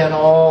 and then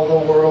all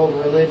the world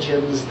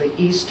religions, the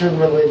Eastern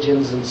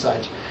religions and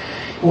such.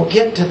 We'll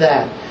get to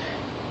that.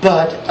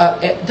 But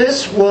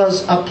this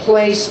was a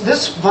place,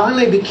 this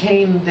finally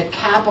became the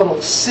capital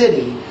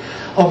city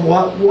of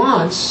what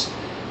once,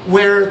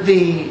 where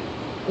the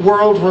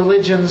world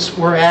religions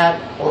were at,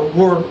 or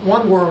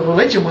one world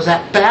religion was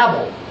at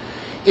Babel.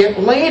 It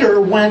later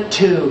went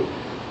to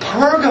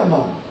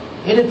Pergamum.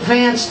 It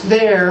advanced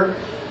there,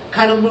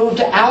 kind of moved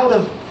out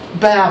of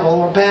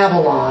Babel or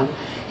Babylon.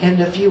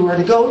 And if you were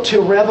to go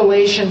to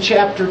Revelation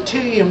chapter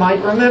 2, you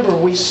might remember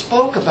we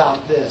spoke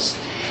about this.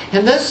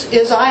 And this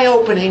is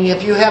eye-opening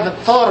if you haven't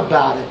thought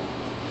about it.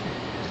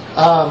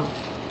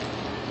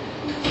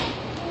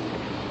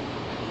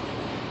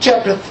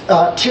 Chapter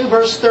 2,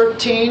 verse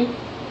 13.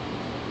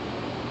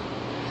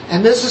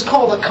 And this is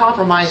called a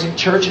compromising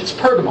church. It's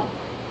Pergamum.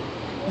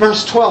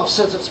 Verse 12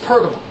 says it's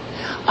Pergamum.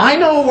 I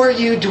know where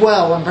you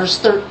dwell, in verse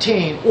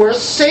 13, where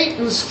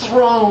Satan's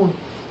throne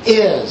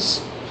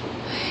is.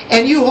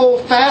 And you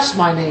hold fast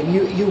my name,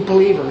 you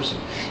believers,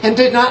 and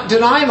did not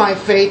deny my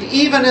faith,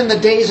 even in the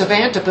days of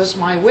Antipas,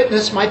 my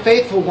witness, my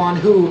faithful one,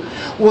 who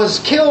was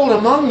killed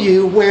among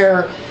you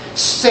where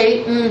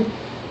Satan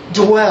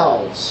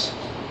dwells.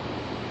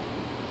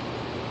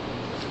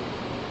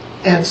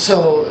 And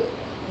so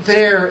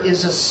there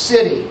is a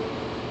city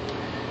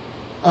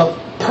of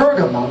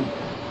Pergamum,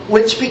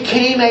 which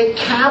became a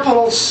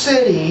capital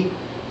city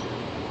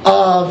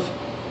of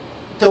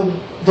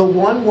the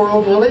one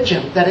world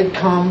religion that had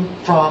come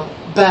from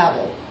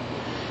Babel.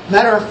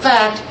 Matter of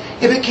fact,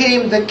 it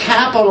became the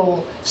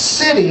capital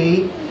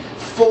city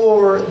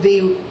for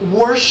the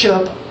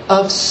worship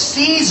of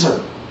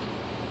Caesar.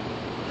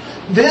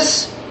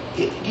 This,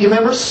 you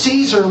remember,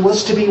 Caesar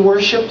was to be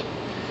worshipped?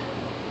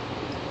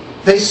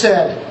 They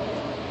said,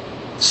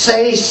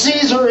 say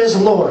Caesar is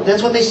Lord.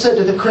 That's what they said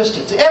to the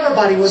Christians.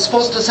 Everybody was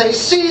supposed to say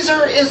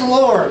Caesar is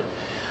Lord.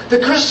 The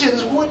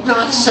Christians would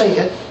not say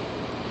it.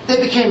 They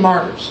became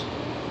martyrs.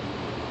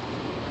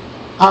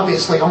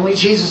 Obviously, only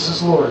Jesus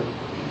is Lord.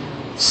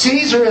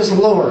 Caesar is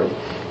Lord.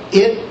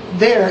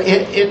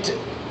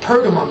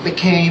 Pergamum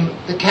became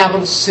the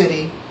capital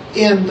city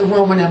in the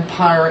Roman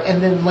Empire,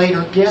 and then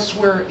later, guess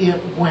where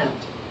it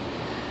went?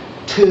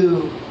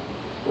 To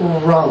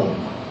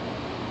Rome.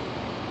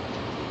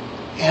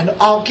 And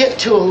I'll get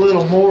to a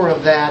little more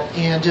of that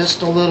in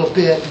just a little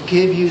bit and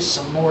give you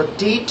some more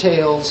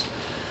details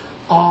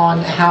on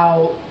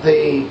how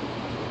the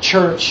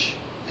church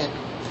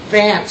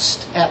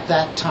advanced at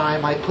that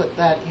time. I put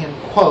that in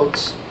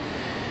quotes.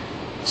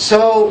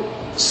 So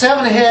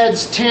 7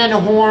 heads, 10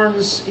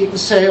 horns. You can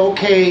say,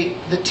 okay,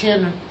 the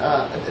 10.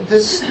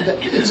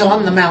 It's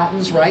on the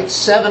mountains, right?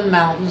 7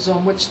 mountains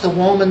on which the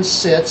woman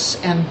sits,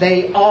 and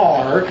they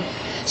are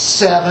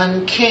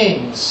 7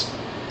 kings.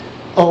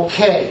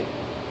 Okay.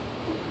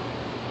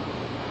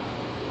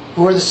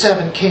 Who are the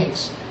 7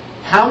 kings?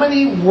 How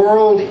many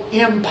world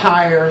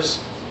empires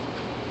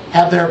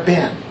have there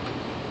been?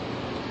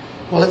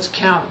 Well, let's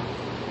count them.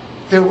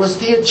 There was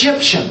the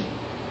Egyptian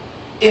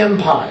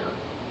Empire,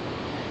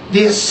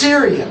 the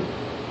Assyrian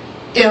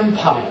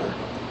Empire.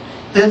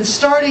 Then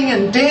starting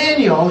in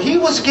Daniel, he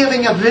was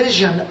giving a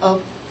vision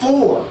of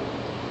 4.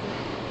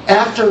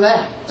 After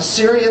that,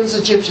 Assyrians,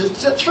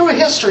 Egyptians. Through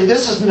history,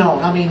 this is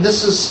known. I mean,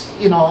 this is,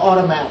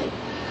 automatic.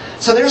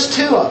 So there's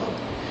 2 of them.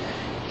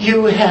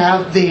 You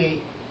have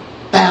the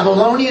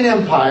Babylonian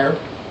Empire.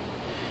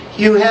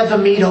 You have the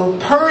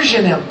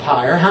Medo-Persian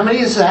Empire. How many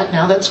is that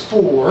now? That's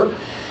 4.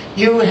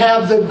 You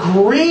have the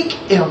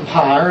Greek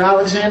Empire,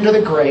 Alexander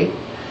the Great.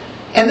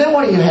 And then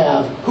what do you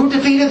have? Who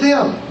defeated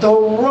them? The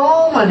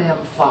Roman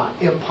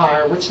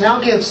Empire, which now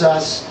gives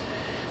us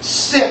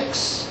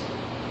 6.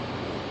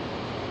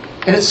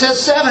 And it says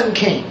 7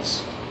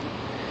 kings.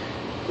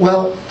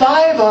 Well,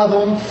 5 of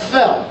them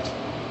fell.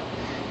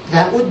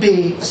 That would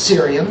be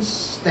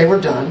Assyrians. They were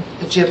done.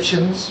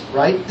 Egyptians,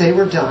 right? They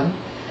were done.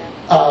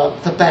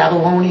 The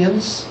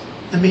Babylonians,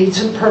 the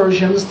Medes and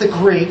Persians, the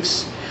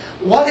Greeks.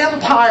 What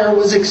empire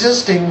was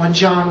existing when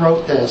John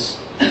wrote this?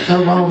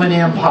 The Roman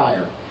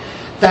Empire.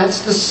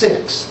 That's the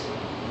 6th.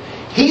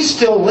 He's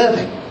still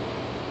living.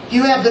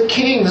 You have the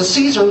king, the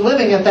Caesar,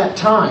 living at that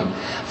time.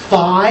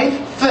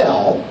 5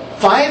 fell.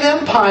 5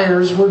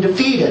 empires were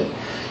defeated.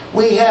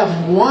 We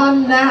have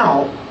 1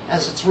 now,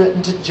 as it's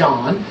written to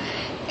John.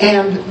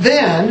 And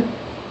then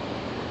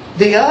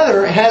the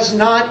other has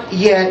not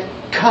yet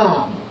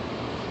come.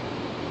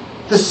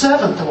 The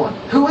 7th one.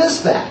 Who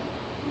is that?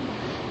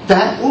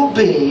 That will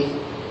be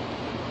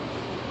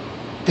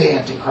the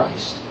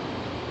Antichrist.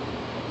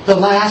 The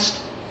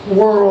last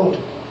world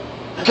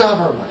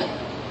government.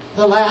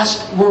 The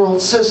last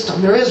world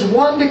system. There is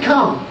one to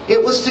come.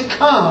 It was to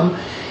come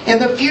in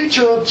the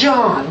future of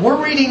John.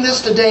 We're reading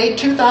this today,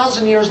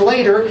 2,000 years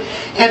later,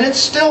 and it's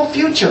still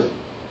future.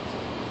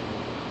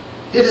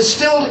 It is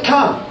still to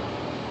come.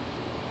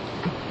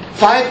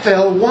 5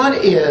 fell, 1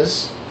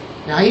 is.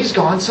 Now he's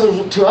gone,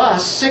 so to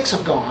us, 6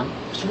 have gone.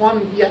 There's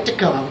 1 yet to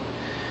come.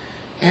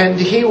 And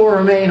he will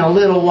remain a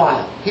little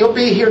while. He'll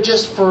be here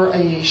just for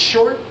a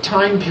short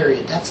time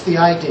period. That's the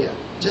idea.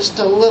 Just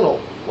a little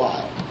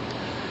while.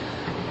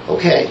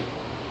 Okay.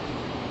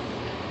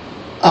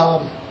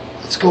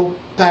 Let's go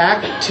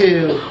back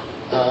to...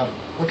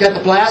 we've got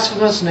the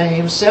blasphemous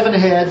name, 7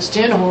 heads,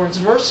 10 horns.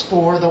 Verse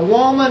 4, the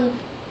woman,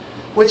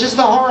 which is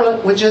the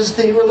harlot, which is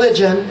the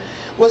religion,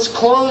 was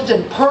clothed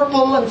in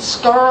purple and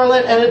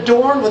scarlet and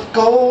adorned with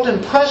gold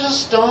and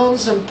precious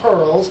stones and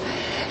pearls,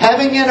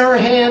 having in her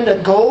hand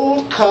a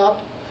gold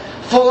cup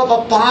full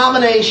of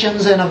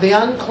abominations and of the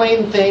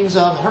unclean things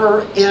of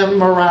her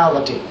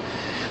immorality.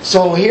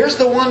 So here's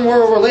the one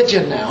world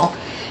religion now,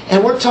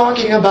 and we're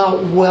talking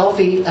about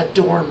wealthy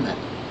adornment.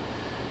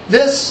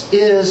 This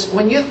is,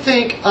 when you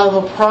think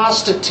of a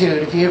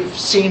prostitute, if you've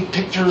seen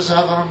pictures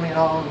of them,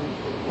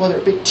 whether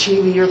it be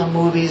TV or the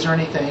movies or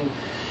anything,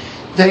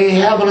 they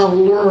have an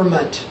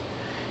allurement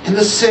in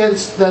the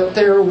sense that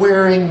they're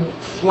wearing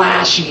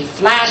flashy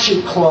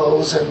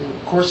clothes, and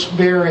of course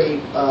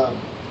very, how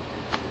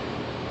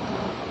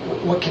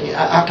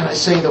can I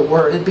say the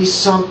word? It'd be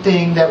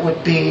something that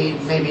would be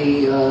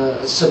maybe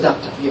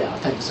seductive. Yeah,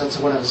 thanks. That's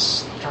what I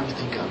was trying to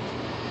think of.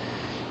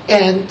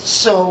 And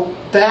so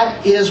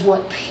that is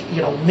what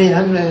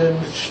men and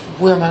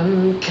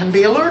women can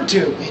be allured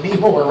to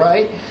anymore,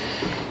 right?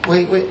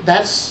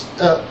 That's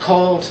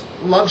called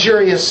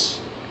luxurious,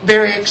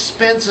 very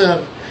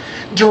expensive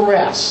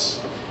dress.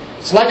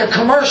 It's like a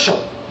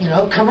commercial.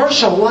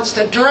 Commercial wants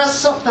to dress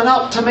something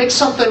up to make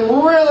something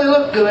really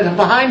look good, and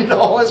behind it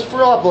all is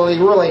probably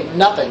really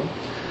nothing.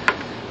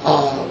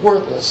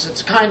 Worthless.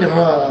 It's kind of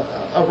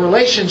a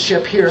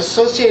relationship here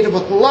associated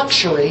with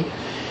luxury,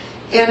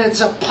 and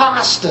it's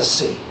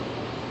apostasy.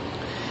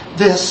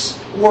 This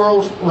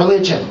world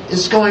religion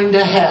is going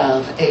to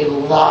have a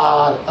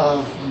lot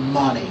of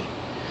money.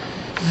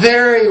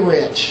 Very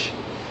rich.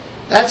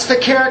 That's the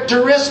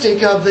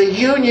characteristic of the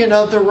union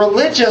of the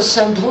religious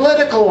and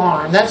political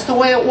arm. That's the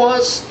way it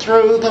was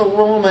through the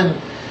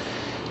Roman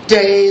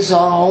days,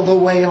 all the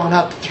way on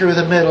up through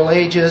the Middle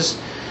Ages,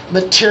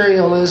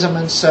 materialism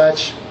and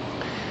such.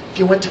 If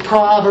you went to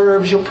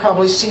Proverbs, you'll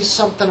probably see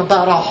something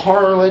about a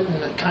harlot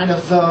and kind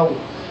of the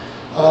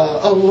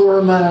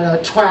allurement and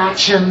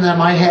attraction that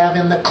might have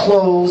in the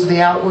clothes,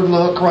 the outward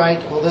look, right?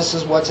 Well, this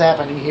is what's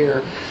happening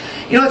here.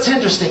 It's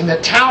interesting, the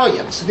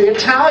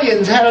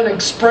Italians had an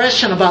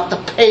expression about the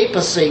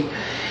papacy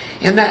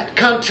in that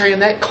country,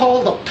 and they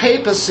called the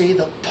papacy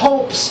the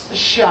Pope's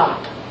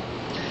shop.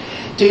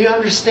 Do you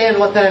understand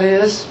what that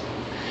is?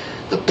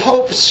 The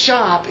Pope's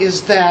shop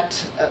is that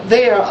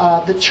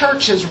the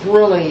church is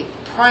really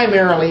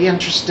primarily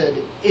interested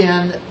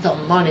in the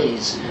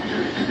monies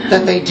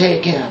that they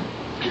take in.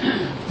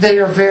 They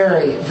are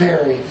very,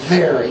 very,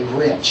 very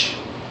rich.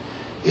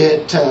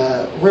 It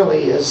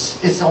really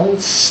is its own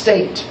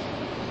state.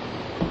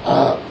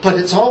 But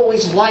it's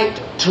always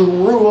liked to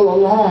rule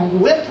along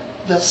with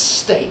the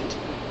state.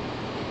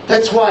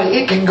 That's why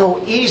it can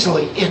go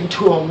easily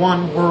into a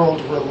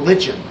one-world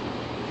religion.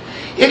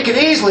 It can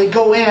easily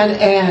go in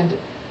and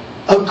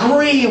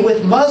agree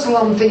with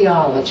Muslim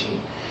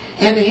theology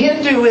and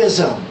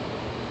Hinduism,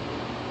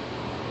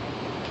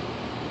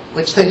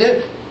 which they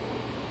do.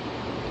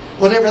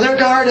 Whatever their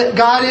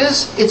God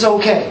is, it's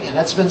okay. And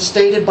that's been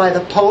stated by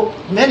the Pope,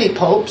 many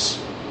popes.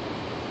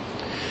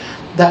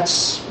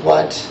 That's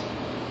what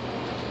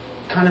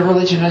kind of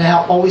religion it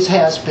always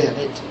has been.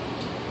 It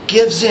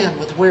gives in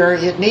with where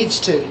it needs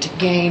to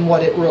gain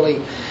what it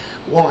really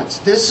wants.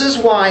 This is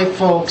why,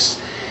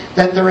 folks,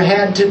 that there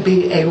had to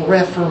be a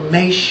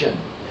reformation.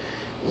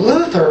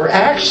 Luther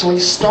actually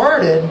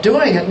started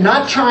doing it,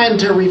 not trying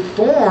to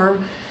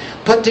reform,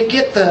 but to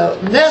get the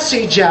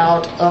message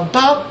out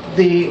about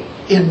the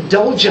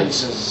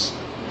indulgences.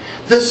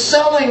 The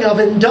selling of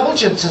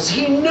indulgences.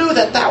 He knew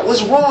that that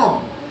was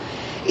wrong.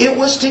 It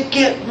was to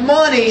get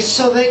money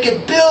so they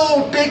could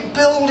build big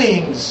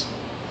buildings.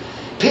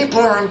 People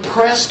are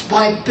impressed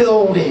by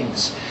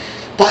buildings,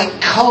 by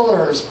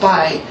colors,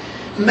 by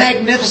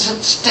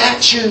magnificent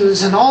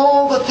statues and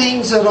all the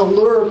things that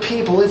allure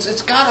people.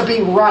 It's got to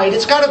be right.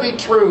 It's got to be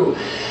true.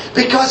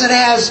 Because it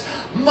has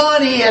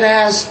money. It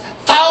has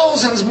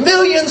thousands,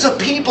 millions of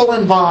people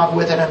involved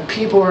with it. And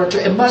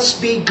it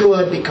must be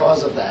good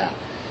because of that.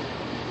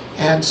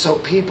 And so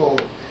people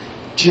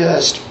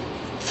just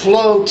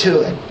flow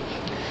to it.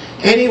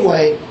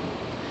 Anyway,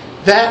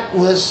 that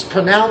was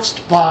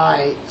pronounced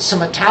by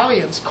some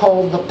Italians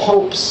called the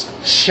Pope's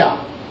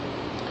shop.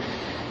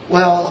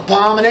 Well,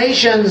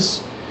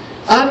 abominations,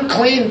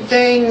 unclean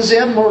things,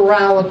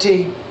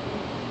 immorality.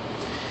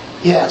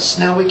 Yes,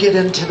 now we get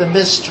into the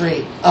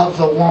mystery of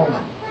the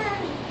woman.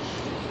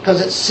 Because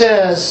it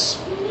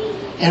says,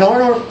 and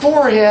on her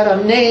forehead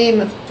a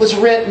name was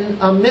written,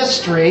 a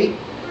mystery.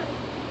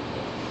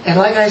 And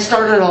like I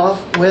started off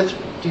with,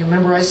 do you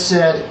remember I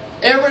said,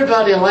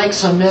 everybody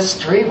likes a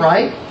mystery,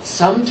 right?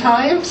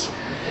 Sometimes.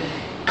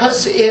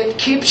 Because it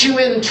keeps you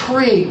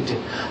intrigued.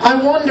 I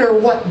wonder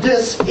what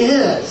this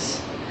is.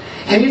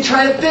 And you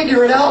try to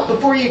figure it out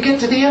before you get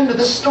to the end of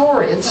the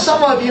story. And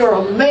some of you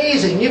are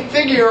amazing. You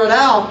figure it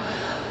out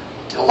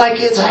like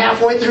it's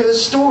halfway through the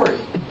story.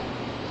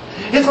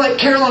 It's like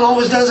Carolyn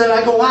always does it.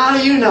 I go, how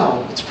do you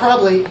know? It's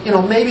probably,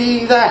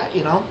 maybe that,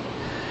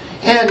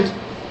 And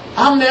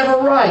I'm never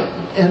right.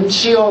 And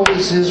she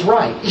always is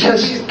right.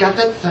 She's got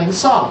that thing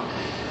solved.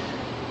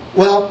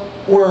 Well,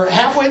 we're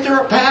halfway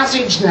through a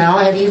passage now.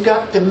 Have you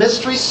got the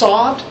mystery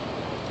solved?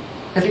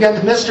 Have you got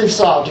the mystery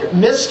solved here?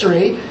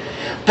 Mystery,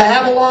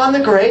 Babylon the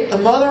Great, the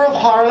mother of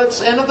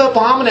harlots and of the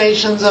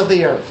abominations of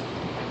the earth.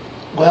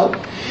 Well,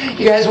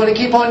 you guys want to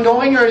keep on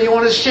going, or do you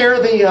want to share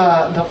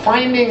the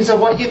findings of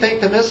what you think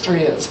the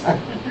mystery is?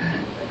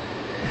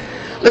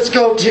 Let's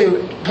go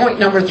to point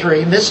number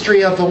 3,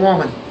 mystery of the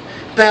woman,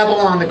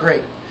 Babylon the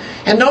Great.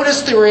 And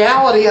notice the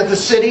reality of the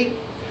city,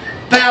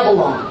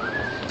 Babylon.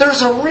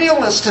 There's a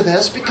realness to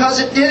this because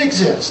it did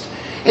exist.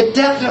 It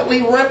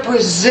definitely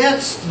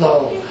represents,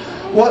 though,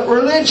 what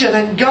religion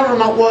and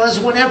government was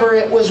whenever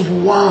it was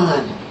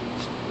one.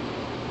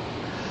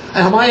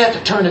 And I might have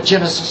to turn to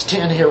Genesis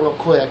 10 here real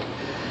quick.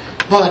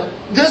 But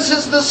this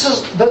is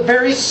the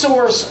very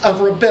source of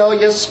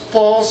rebellious,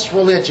 false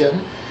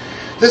religion.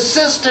 The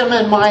system,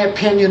 in my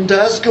opinion,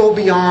 does go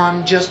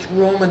beyond just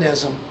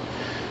Romanism.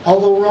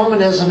 Although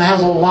Romanism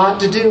has a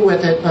lot to do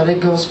with it, but it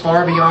goes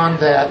far beyond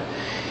that.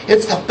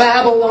 It's the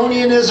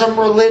Babylonianism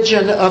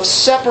religion of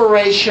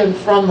separation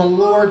from the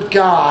Lord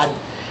God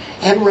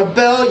and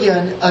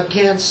rebellion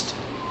against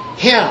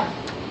Him.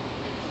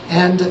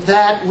 And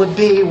that would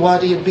be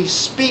what he'd be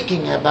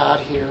speaking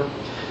about here.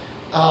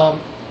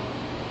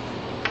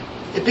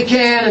 It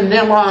began in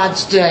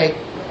Nimrod's day,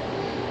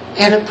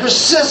 and it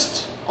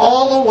persists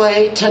all the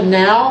way to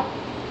now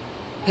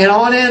and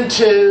on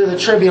into the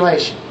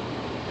tribulation.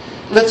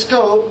 Let's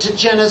go to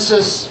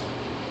Genesis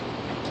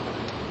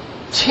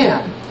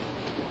 10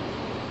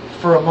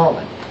 for a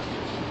moment.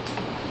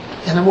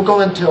 And then we'll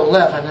go into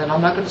 11, and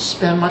I'm not going to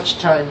spend much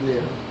time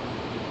there.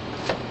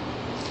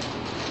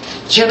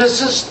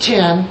 Genesis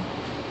 10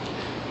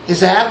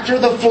 is after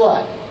the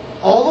flood.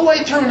 All the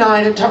way through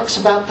 9 it talks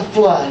about the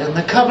flood and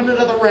the covenant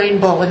of the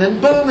rainbow. And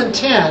then boom, in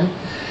 10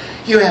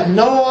 you have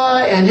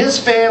Noah and his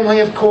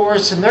family, of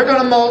course, and they're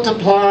going to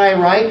multiply,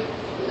 right?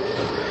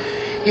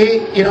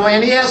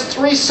 And he has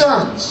 3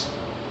 sons.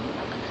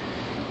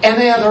 And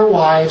they have their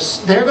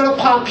wives. They're going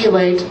to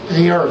populate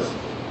the earth.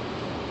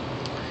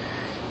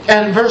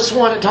 And in verse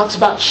 1 it talks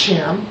about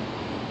Shem,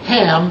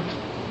 Ham,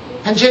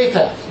 and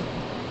Japheth.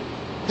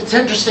 It's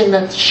interesting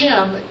that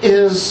Shem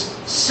is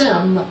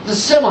Sem, the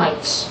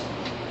Semites,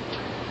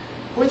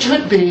 which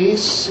would be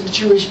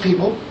Jewish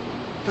people,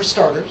 for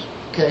starters.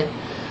 Okay.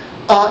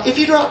 If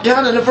you drop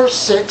down into verse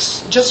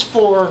 6, just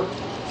for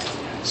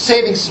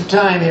saving some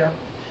time here,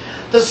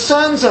 the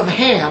sons of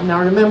Ham, now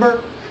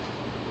remember,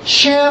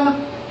 Shem,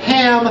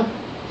 Ham,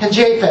 and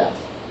Japheth.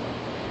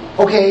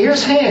 Okay,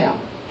 here's Ham.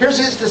 Here's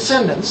his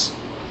descendants.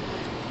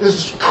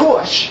 This is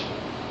Cush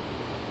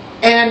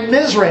and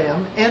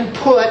Mizraim and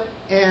Put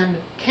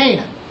and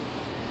Canaan.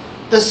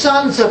 The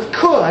sons of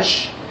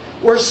Cush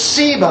were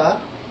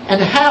Seba and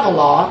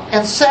Havilah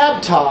and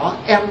Sabta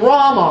and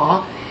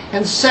Ramah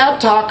and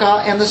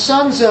Sabtaka, and the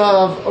sons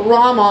of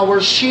Ramah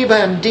were Sheba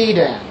and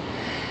Dedan.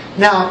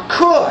 Now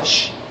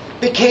Cush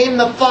became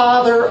the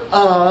father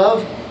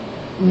of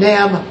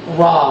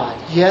Nimrod.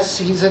 Yes,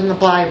 he's in the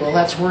Bible.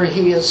 That's where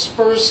he is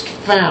first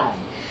found.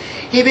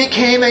 He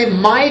became a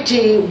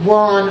mighty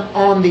one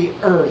on the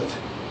earth.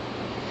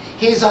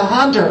 He's a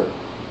hunter.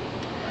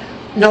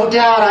 No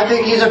doubt, I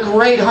think he's a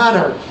great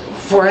hunter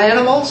for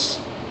animals,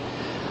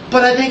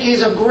 but I think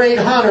he's a great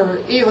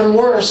hunter, even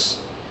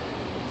worse,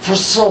 for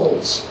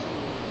souls.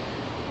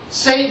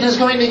 Satan is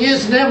going to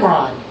use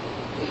Nimrod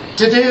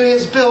to do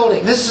his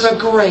building. This is a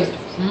great,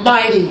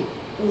 mighty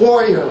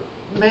warrior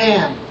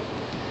man.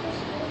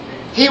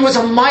 He was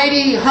a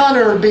mighty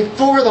hunter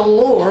before the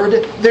Lord.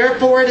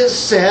 Therefore it is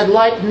said,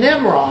 like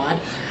Nimrod,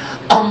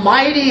 a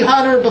mighty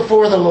hunter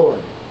before the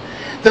Lord.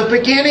 The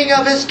beginning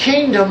of his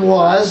kingdom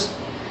was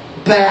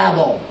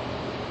Babel.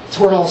 That's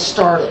where it all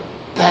started.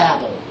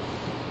 Babel.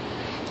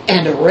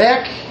 And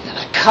Erech,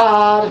 and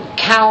Akkad, and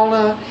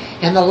Calneh,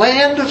 and the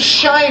land of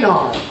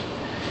Shinar.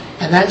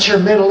 And that's your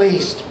Middle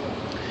East.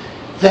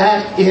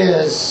 That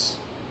is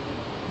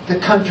the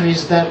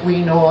countries that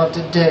we know of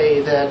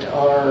today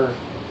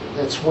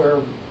that's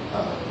where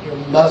your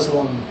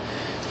Muslim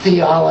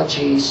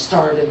theology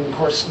started. And of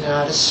course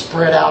now it's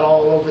spread out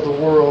all over the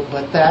world,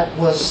 but that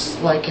was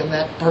like in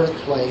that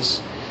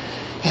birthplace.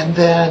 And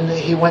then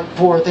he went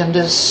forth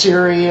into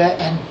Syria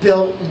and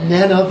built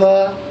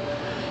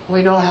Nineveh.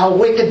 We know how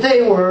wicked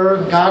they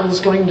were. God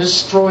was going to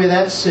destroy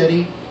that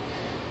city,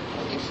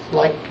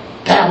 like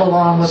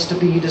Babylon was to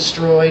be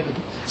destroyed.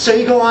 So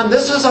you go on,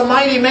 this is a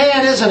mighty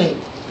man, isn't he?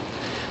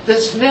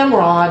 This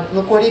Nimrod,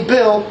 look what he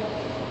built.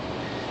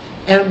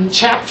 In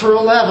chapter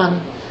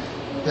 11,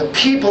 the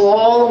people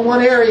all in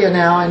one area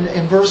now,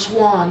 in verse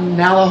 1,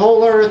 now the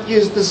whole earth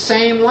used the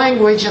same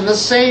language and the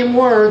same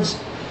words.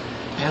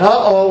 And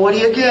what do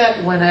you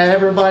get when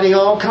everybody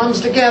all comes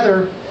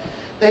together?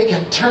 They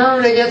can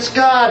turn against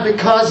God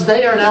because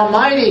they are now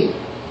mighty.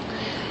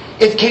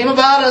 It came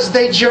about as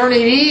they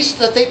journeyed east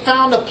that they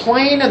found a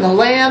plain in the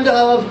land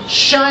of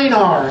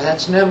Shinar.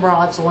 That's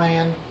Nimrod's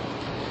land.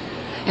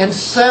 And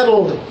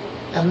settled,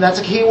 and that's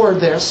a key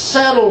word there,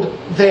 settled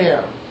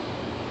there.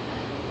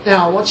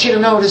 Now, I want you to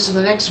notice in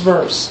the next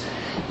verse,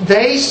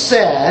 they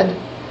said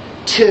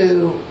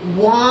to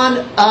one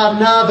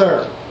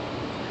another,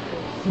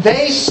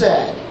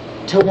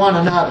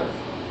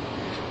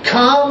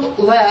 come,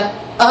 let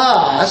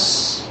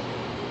us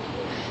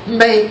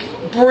make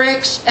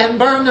bricks and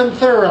burn them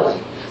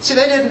thoroughly. See,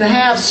 they didn't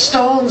have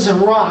stones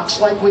and rocks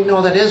like we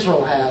know that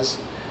Israel has.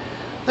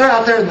 They're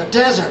out there in the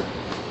desert.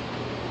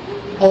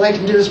 All they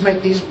can do is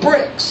make these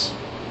bricks.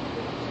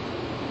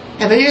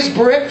 And they use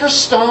brick for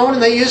stone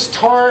and they use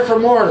tar for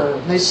mortar.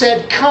 And they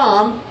said,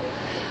 come,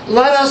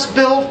 let us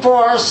build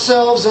for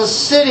ourselves a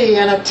city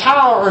and a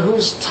tower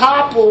whose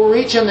top will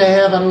reach into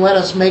heaven. Let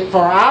us make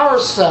for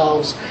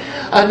ourselves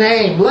a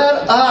name.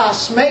 Let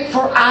us make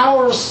for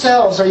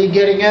ourselves. Are you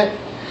getting it?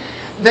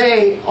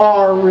 They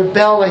are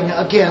rebelling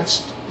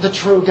against the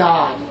true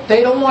God.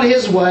 They don't want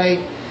His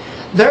way.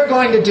 They're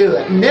going to do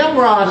it.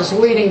 Nimrod is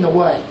leading the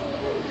way.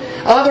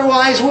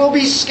 Otherwise we'll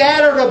be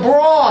scattered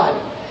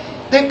abroad,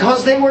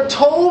 because they were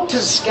told to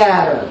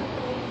scatter.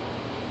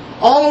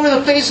 All over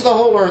the face of the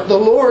whole earth, the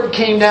Lord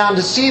came down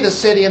to see the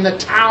city and the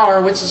tower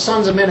which the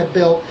sons of men had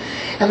built.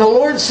 And the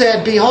Lord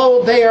said,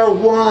 behold, they are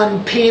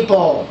one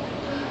people,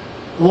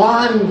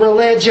 one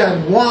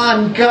religion,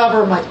 one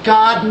government.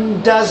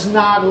 God does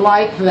not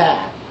like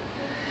that.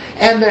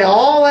 And they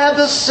all have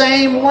the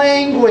same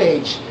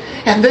language.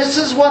 And this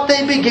is what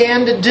they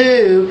began to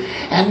do.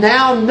 And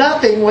now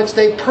nothing which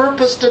they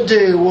purpose to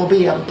do will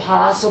be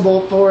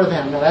impossible for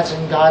them. Now that's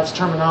in God's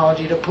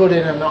terminology, to put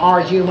it in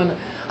our human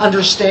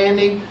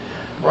understanding.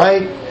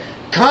 Right?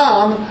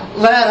 Come,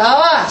 let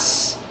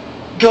us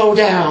go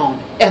down.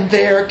 And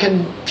there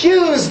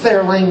confuse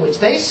their language.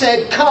 They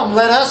said, come,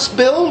 let us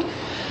build.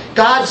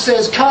 God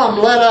says, come,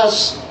 let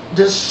us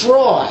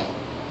destroy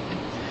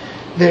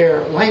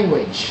their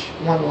language.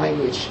 One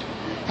language.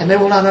 And they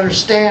will not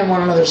understand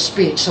one another's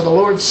speech. So the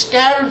Lord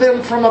scattered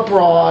them from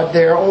abroad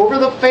there over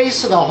the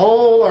face of the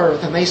whole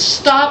earth. And they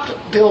stopped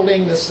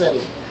building the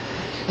city.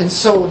 And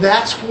so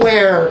that's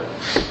where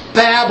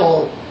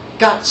Babel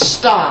got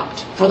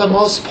stopped for the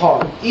most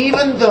part.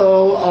 Even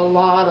though a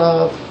lot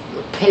of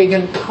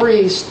pagan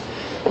priests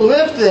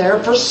lived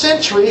there for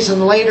centuries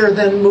and later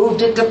then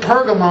moved it to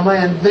Pergamum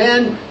and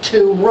then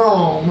to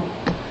Rome.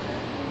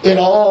 It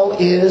all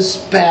is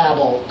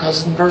Babel.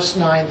 Because in verse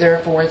 9,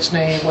 therefore its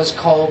name was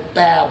called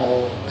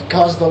Babel,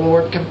 because the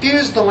Lord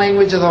confused the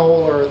language of the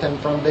whole earth, and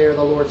from there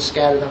the Lord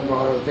scattered them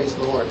abroad over the face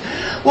of the Lord.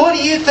 What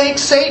do you think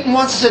Satan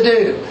wants to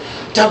do?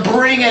 To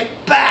bring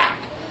it back.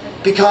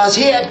 Because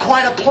he had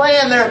quite a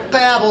plan there at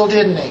Babel,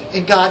 didn't he?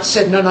 And God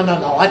said,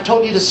 no, I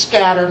told you to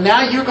scatter.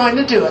 Now you're going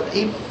to do it.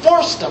 He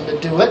forced them to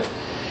do it.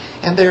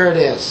 And there it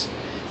is.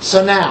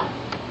 So now,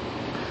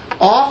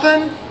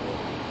 often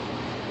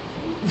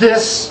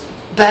this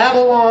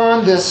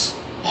Babylon, this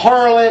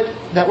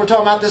harlot that we're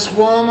talking about, this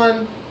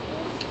woman,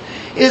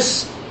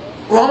 is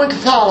Roman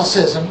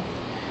Catholicism.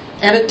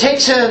 And it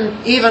takes in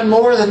even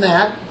more than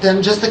that,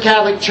 than just the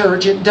Catholic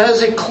Church. It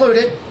does include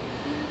it.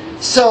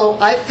 So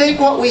I think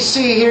what we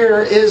see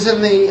here is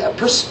in the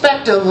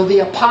perspective of the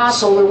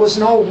apostle. There was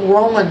no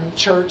Roman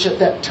church at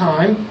that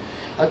time,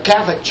 a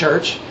Catholic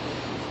church.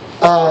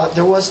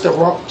 There was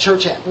the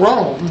church at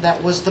Rome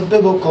that was the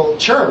biblical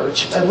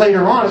church. And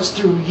later on, it's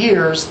through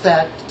years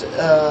that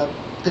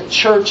the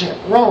church at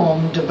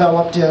Rome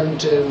developed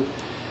into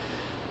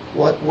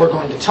what we're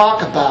going to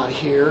talk about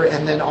here,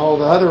 and then all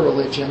the other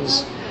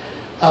religions.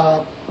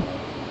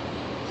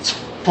 It's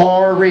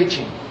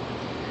far-reaching.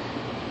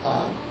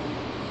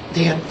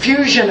 The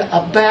infusion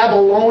of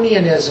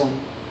Babylonianism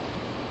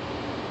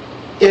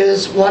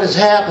is what has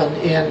happened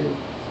in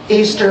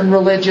Eastern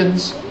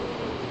religions.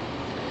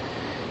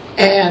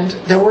 And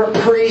there were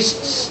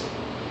priests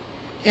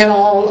in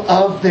all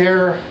of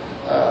their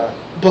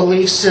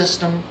belief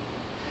system.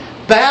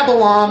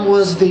 Babylon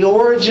was the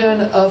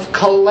origin of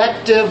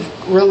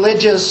collective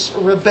religious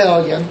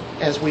rebellion,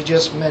 as we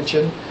just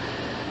mentioned.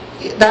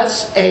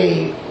 That's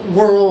a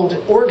world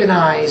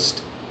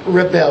organized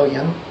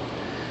rebellion.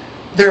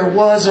 There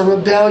was a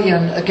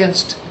rebellion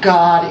against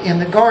God in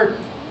the garden,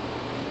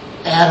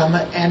 Adam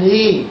and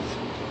Eve.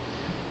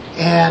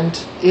 And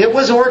it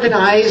was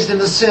organized in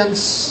the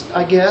sense,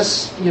 I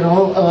guess,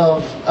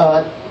 of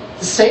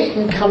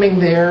Satan coming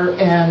there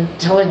and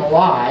telling a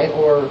lie,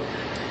 or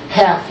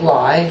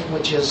half-lie,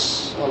 which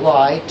is a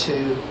lie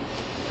to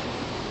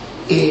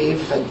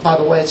Eve. And by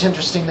the way, it's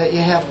interesting that you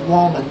have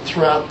woman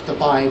throughout the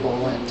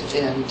Bible,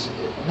 and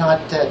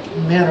not that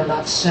men are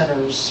not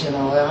sinners,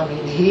 I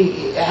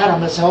mean,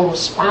 Adam is held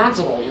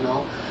responsible,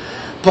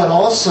 but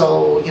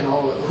also,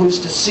 who's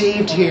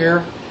deceived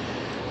here.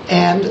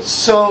 And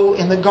so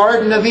in the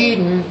Garden of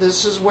Eden,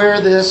 this is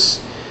where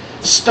this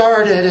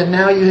started, and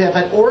now you have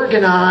it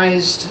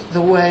organized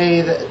the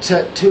way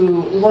to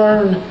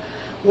learn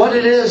what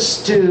it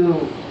is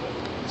to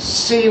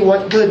see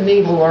what good and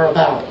evil are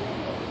about,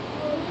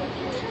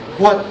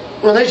 what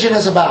religion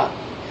is about.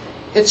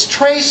 It's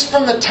traced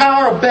from the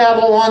Tower of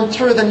Babel on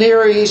through the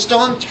Near East,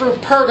 on through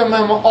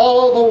Pergamum,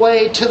 all the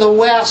way to the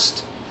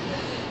west,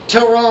 to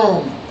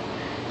Rome.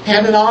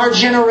 And in our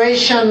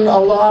generation, a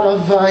lot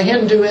of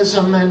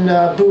Hinduism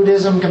and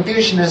Buddhism,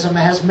 Confucianism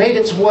has made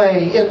its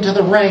way into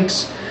the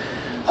ranks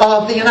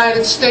of the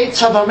United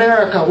States of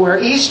America, where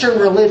Eastern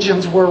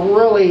religions were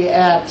really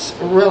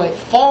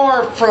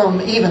far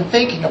from even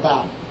thinking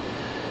about it.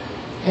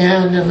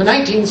 And in the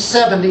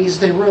 1970s,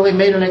 they really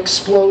made an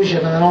explosion.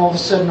 And then all of a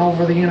sudden,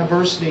 over the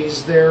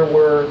universities, there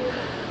were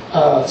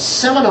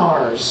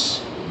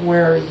seminars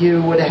where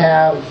you would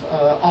have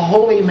a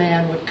holy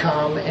man would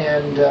come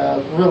and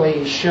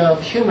really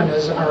shove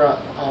humanism, or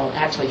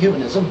actually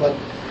humanism, but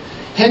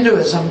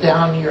Hinduism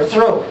down your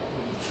throat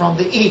from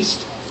the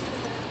East.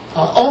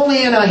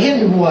 Only in a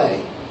hidden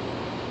way.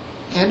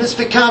 And it's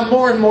become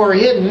more and more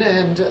hidden,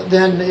 and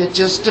then it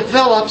just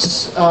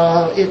develops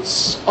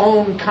its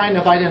own kind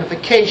of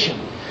identification.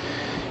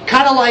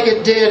 Kind of like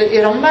it did,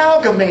 it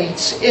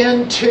amalgamates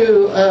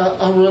into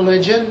a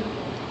religion.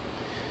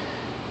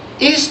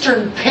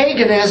 Eastern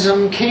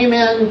paganism came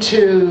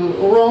into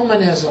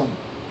Romanism.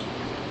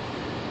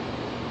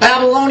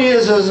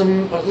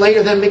 Babylonianism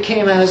later then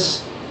became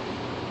as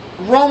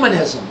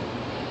Romanism.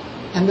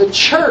 And the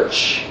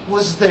church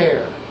was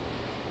there.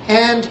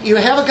 And you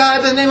have a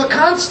guy by the name of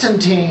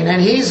Constantine,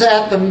 and he's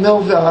at the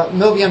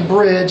Milvian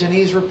Bridge, and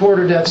he's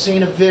reported to have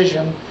seen a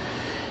vision,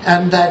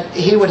 and that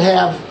he would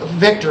have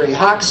victory.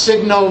 Hoc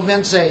signo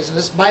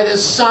vinces. By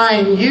this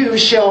sign you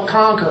shall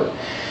conquer.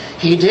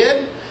 He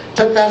did.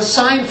 Took that as a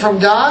sign from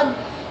God.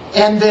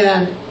 And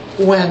then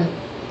when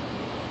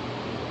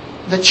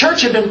the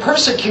church had been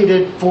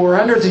persecuted for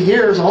hundreds of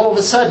years, all of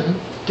a sudden,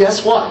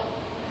 guess what?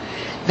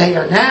 They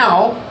are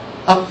now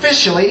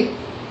officially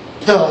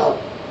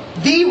the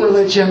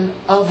religion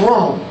of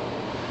Rome.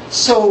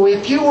 So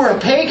if you were a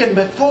pagan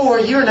before,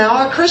 you're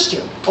now a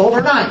Christian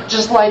overnight,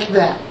 just like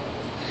that.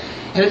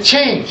 And it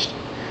changed.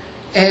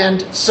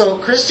 And so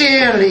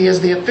Christianity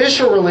is the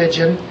official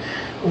religion.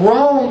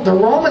 Rome, the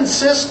Roman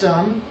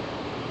system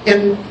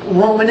in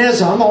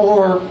Romanism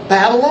or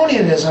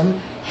Babylonianism,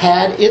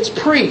 had its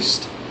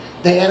priest.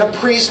 They had a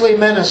priestly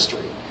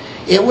ministry.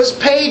 It was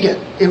pagan.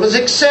 It was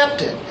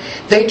accepted.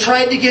 They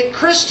tried to get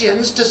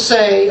Christians to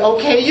say,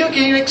 okay, you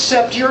can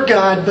accept your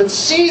God, but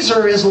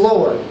Caesar is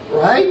Lord,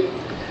 right?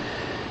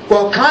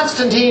 Well,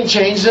 Constantine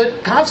changed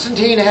it.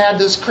 Constantine had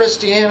this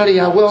Christianity.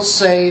 I will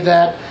say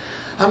that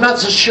I'm not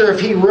so sure if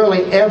he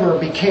really ever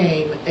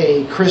became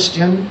a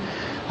Christian.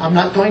 I'm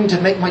not going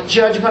to make my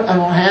judgment. I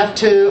don't have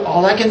to.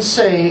 All I can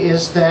say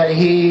is that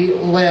he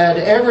led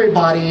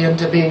everybody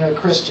into being a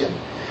Christian.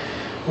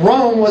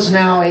 Rome was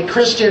now a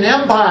Christian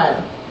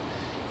empire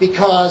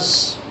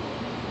because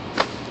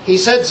He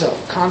said so.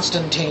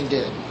 Constantine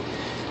did.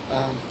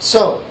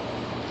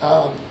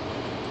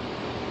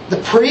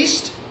 The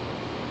priest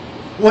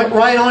went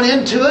right on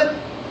into it,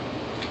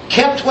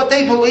 kept what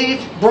they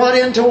believed, brought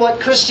into what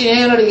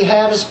Christianity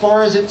had as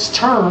far as its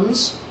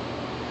terms: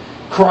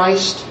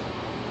 Christ,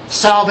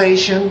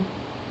 salvation,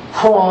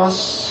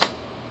 cross,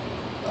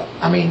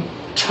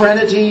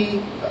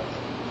 Trinity.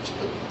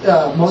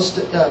 Most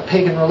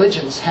pagan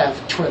religions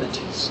have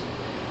trinities.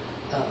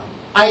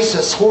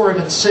 Isis, Horeb,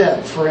 and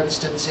Seb, for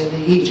instance, in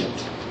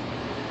Egypt.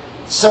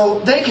 So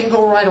they can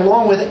go right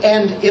along with it,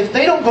 and if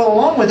they don't go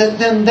along with it,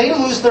 then they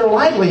lose their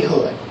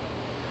livelihood.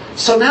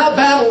 So now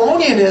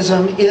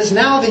Babylonianism is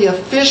now the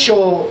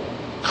official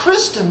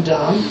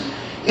Christendom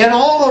in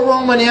all the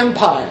Roman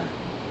Empire.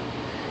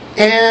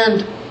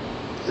 And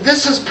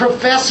this is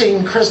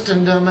professing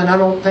Christendom, and I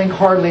don't think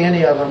hardly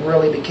any of them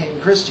really became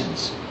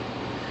Christians.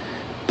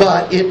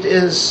 But it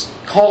is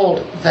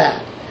called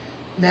that.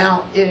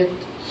 Now, it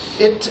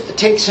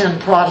takes in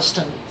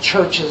Protestant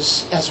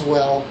churches as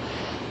well.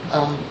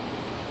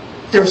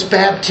 There's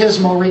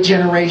baptismal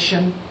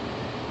regeneration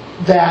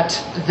that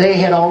they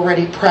had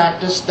already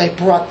practiced. They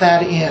brought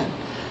that in.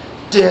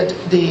 Did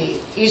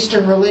the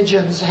Eastern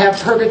religions have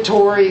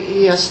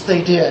purgatory? Yes,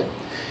 they did.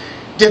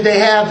 Did they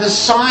have the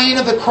sign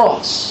of the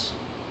cross?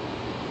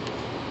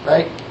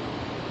 Right?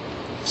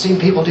 Seen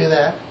people do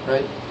that,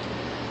 right?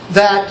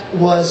 That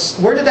was,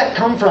 where did that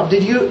come from? Do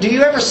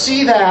you ever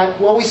see that?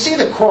 Well, we see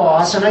the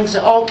cross, and I can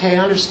say, okay,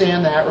 I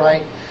understand that,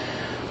 right?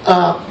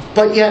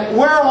 But yet,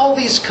 where are all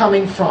these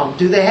coming from?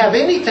 Do they have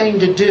anything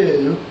to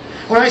do?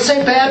 When I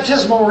say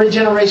baptismal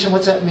regeneration,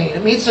 what's that mean?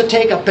 It means to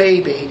take a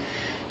baby,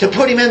 to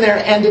put him in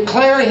there, and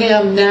declare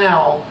him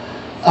now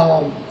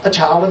a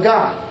child of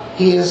God.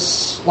 He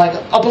is like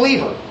a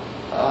believer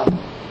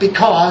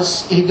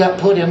because he got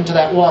put into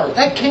that water.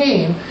 That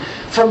came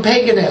from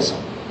paganism.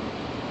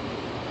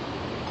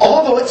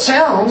 Although it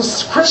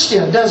sounds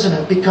Christian, doesn't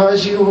it?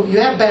 Because you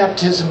have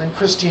baptism in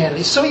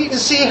Christianity. So you can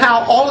see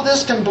how all of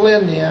this can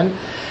blend in.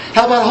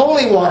 How about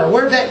holy water?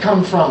 Where did that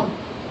come from?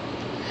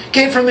 It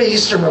came from the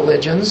Eastern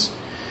religions.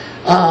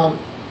 How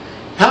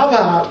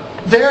about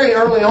very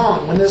early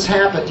on when this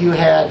happened, you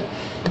had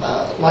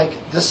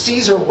like the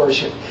Caesar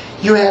worship.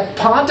 You had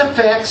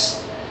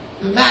Pontifex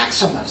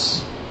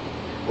Maximus.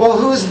 Well,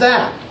 who's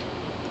that?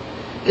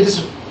 It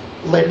is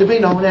later to be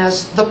known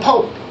as the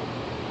Pope.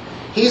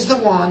 He's the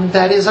one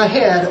that is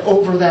ahead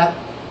over that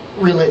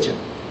religion.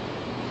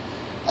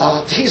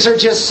 These are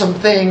just some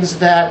things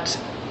that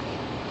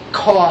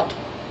caught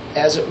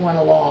as it went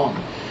along.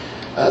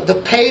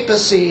 The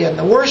papacy and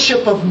the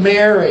worship of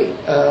Mary.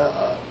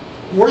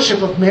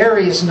 Worship of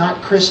Mary is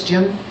not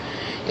Christian.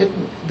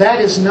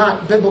 That is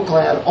not biblical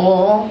at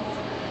all.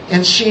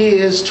 And she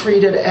is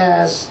treated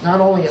as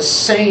not only a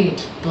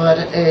saint, but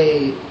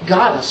a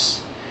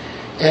goddess.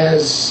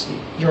 As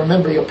you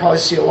remember, you'll probably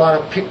see a lot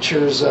of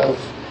pictures of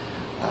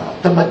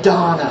the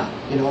Madonna,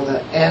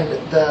 and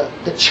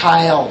the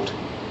child,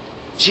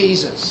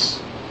 Jesus.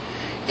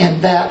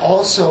 And that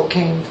also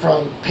came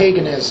from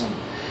paganism.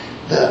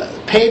 The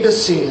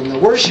papacy and the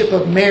worship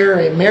of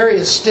Mary. Mary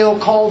is still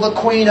called the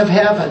Queen of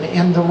Heaven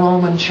in the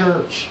Roman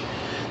Church.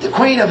 The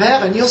Queen of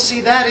Heaven, you'll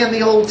see that in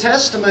the Old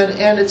Testament,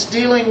 and it's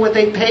dealing with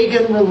a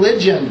pagan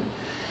religion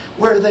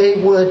where they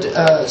would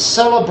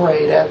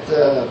celebrate at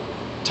the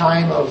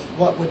time of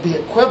what would be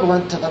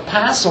equivalent to the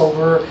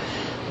Passover.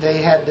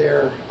 They had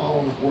their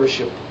own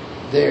worship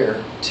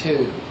there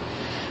too.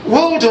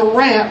 Will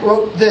Durant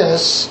wrote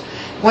this: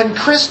 when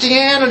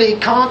Christianity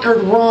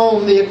conquered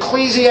Rome, the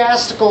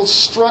ecclesiastical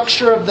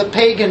structure of the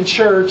pagan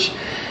church,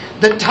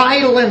 the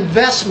title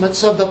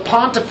investments of the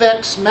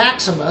Pontifex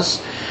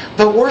Maximus,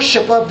 the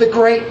worship of the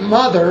Great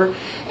Mother,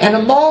 and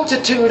a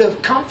multitude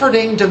of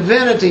comforting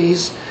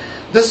divinities,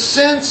 the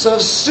sense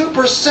of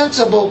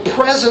supersensible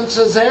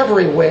presences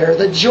everywhere,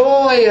 the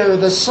joy or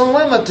the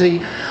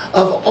solemnity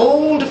of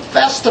old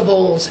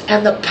festivals,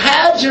 and the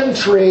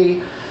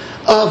pageantry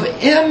of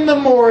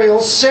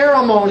immemorial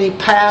ceremony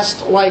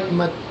passed like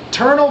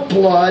maternal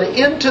blood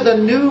into the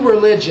new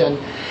religion,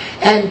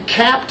 and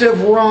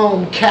captive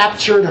Rome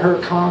captured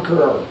her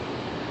conqueror.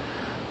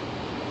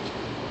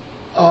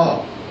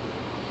 Oh,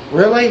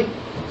 really?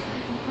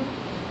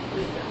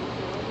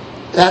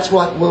 That's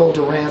what Will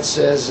Durant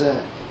says.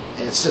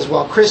 It says,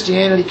 well,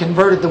 Christianity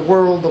converted the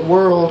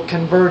world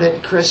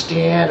converted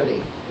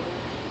Christianity.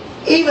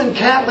 Even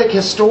Catholic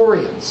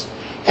historians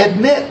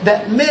admit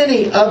that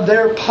many of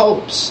their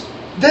popes,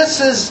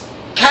 this is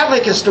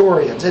Catholic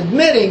historians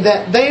admitting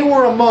that they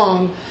were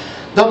among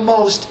the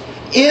most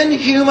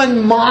inhuman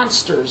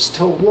monsters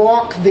to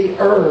walk the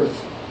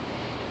earth.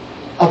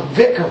 A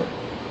vicar,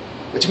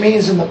 which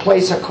means in the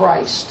place of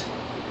Christ.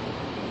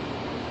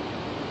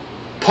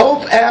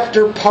 Pope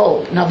after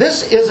pope. Now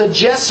this is a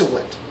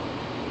Jesuit.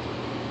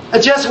 A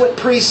Jesuit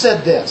priest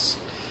said this.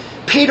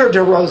 Peter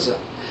de Rosa.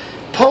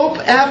 Pope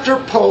after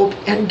pope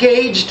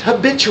engaged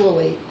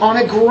habitually on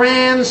a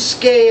grand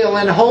scale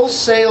in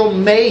wholesale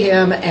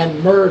mayhem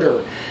and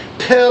murder,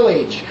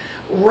 pillage,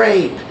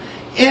 rape,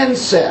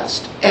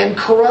 incest, and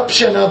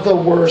corruption of the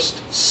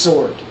worst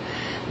sort.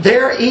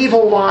 Their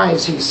evil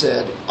lives, he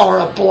said, are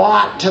a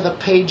blot to the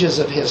pages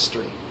of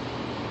history.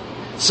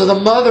 So the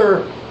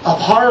mother of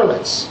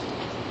harlots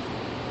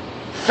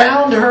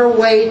found her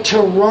way to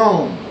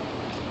Rome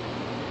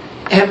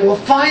and will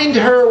find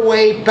her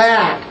way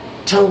back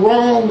to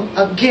Rome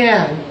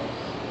again,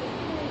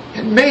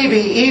 and maybe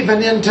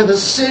even into the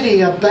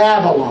city of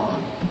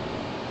Babylon,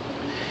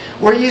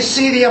 where you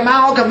see the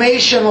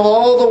amalgamation of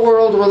all the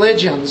world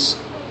religions.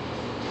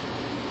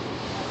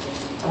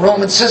 The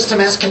Roman system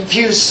has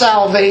confused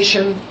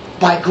salvation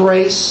by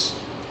grace,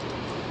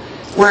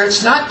 where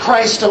it's not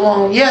Christ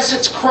alone. Yes,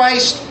 it's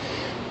Christ,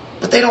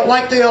 but they don't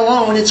like the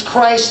alone. It's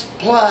Christ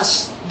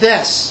plus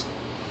this.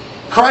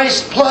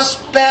 Christ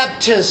plus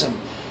baptism.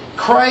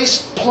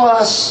 Christ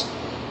plus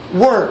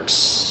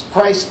works.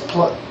 Christ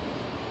plus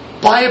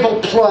Bible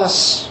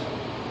plus.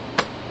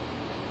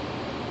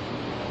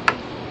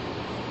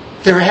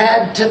 There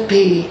had to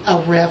be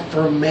a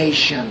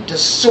reformation to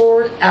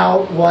sort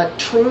out what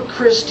true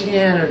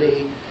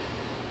Christianity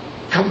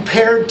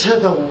compared to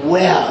the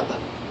web.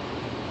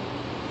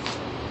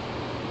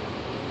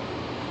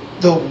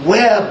 The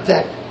web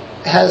that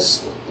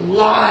has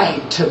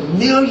lied to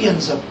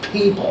millions of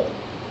people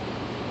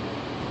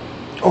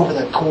over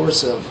the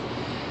course of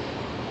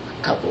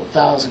a couple of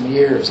thousand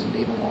years and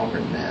even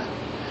longer than that.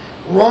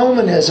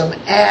 Romanism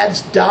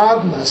adds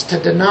dogmas to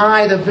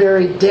deny the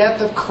very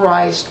death of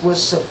Christ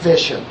was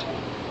sufficient.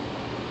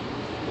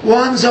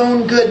 One's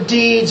own good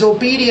deeds,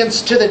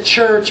 obedience to the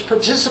church,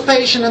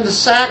 participation in the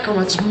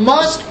sacraments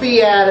must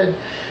be added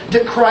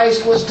to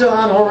Christ was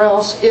done, or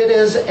else it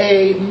is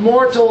a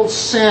mortal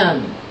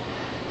sin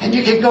and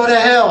you can go to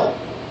hell.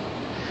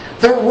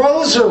 The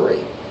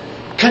rosary,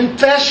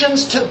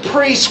 confessions to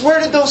priests, where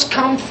did those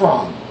come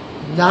from?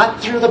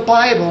 Not through the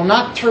Bible,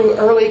 not through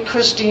early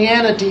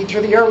Christianity,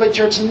 through the early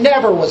church.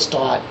 Never was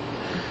taught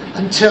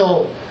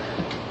until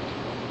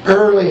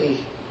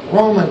early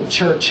Roman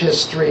church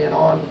history and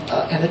on,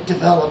 and it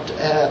developed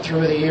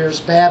through the years.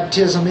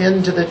 Baptism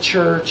into the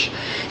church,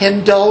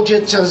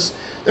 indulgences,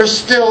 they're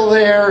still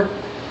there.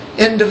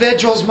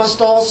 Individuals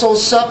must also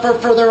suffer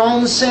for their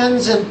own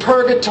sins in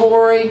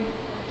purgatory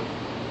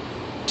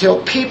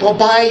till people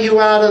buy you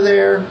out of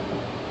there.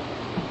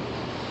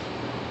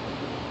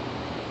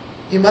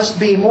 You must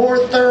be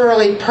more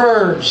thoroughly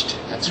purged.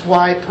 That's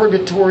why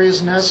purgatory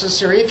is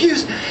necessary.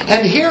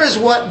 And here is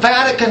what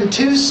Vatican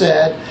II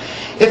said.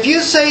 If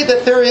you say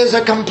that there is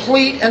a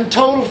complete and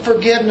total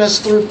forgiveness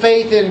through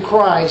faith in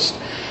Christ,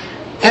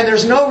 and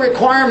there's no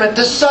requirement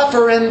to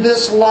suffer in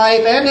this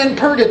life and in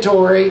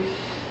purgatory,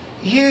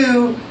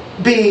 you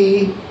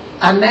be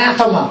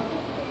anathema.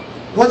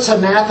 What's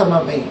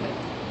anathema mean?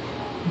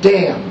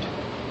 Damned.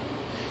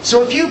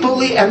 So if you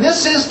believe, and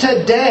this is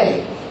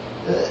today,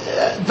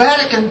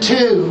 Vatican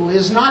II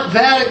is not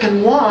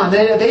Vatican I.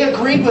 They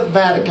agreed with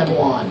Vatican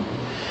I.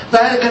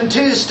 Vatican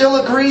II still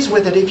agrees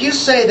with it. If you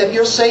say that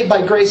you're saved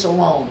by grace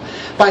alone,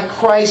 by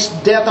Christ's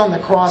death on the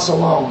cross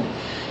alone,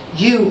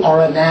 you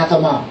are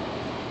anathema.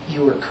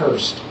 You are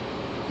cursed.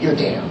 You're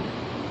damned.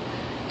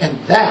 And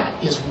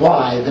that is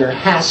why there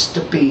has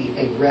to be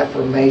a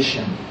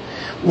reformation.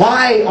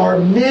 Why are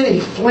many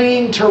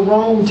fleeing to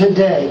Rome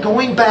today,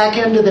 going back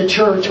into the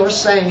church, or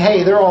saying,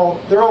 hey, they're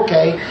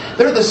okay,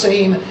 they're the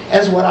same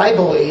as what I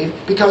believe,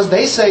 because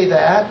they say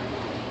that.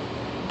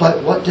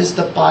 But what does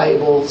the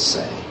Bible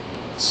say?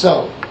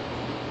 So,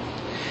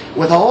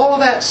 with all of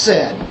that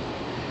said,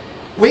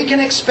 we can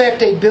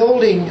expect a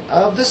building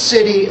of the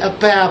city of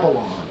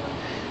Babylon.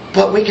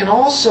 But we can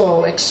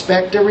also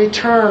expect a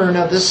return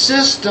of the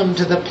system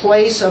to the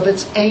place of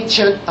its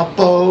ancient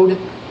abode.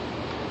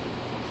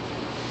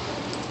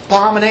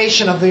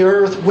 Abomination of the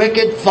earth,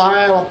 wicked,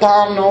 vile,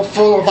 abominable,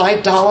 full of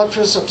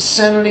idolatrous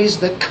obscenities.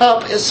 The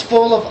cup is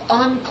full of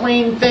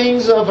unclean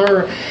things of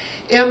her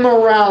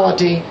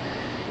immorality.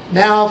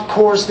 Now, of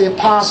course, the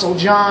Apostle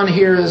John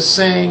here is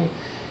saying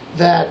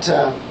that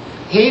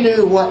he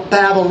knew what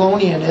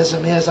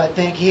Babylonianism is. I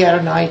think he had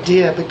an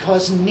idea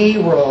because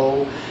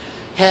Nero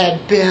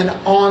had been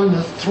on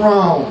the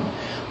throne.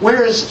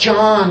 Where is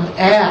John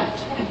at?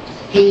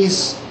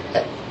 He's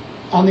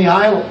on the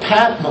Isle of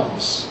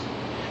Patmos.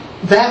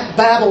 That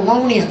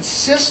Babylonian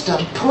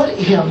system put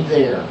him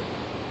there.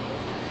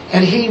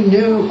 And he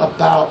knew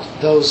about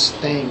those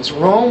things.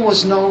 Rome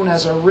was known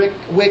as a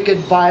wicked,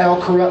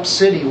 vile, corrupt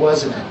city,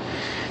 wasn't it?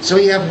 So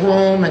you have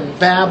Rome and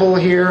Babel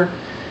here.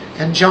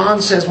 And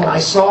John says, when I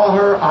saw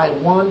her, I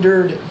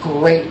wondered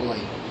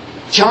greatly.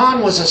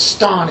 John was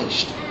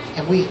astonished.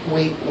 And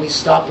we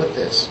stop with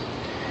this.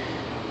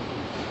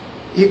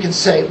 You can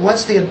say,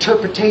 what's the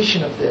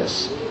interpretation of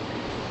this?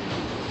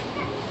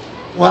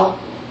 Well,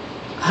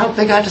 I don't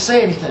think I have to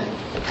say anything,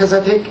 because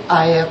I think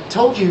I have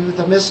told you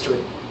the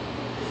mystery.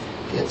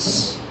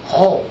 It's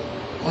all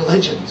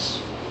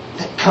religions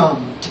that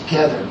come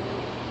together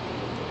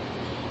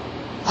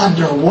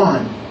under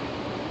one,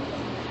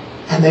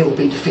 and they will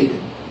be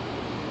defeated.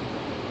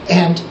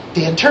 And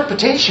the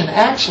interpretation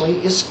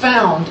actually is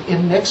found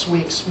in next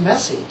week's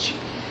message.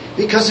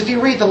 Because if you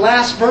read the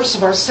last verse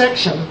of our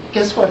section,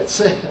 guess what it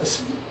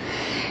says?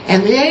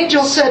 And the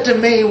angel said to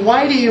me,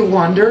 why do you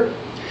wonder?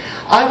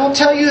 I will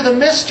tell you the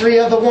mystery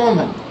of the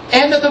woman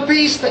and of the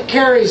beast that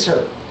carries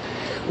her,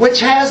 which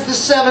has the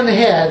 7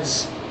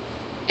 heads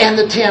and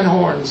the 10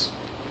 horns.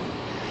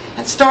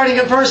 And starting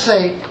at verse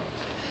 8,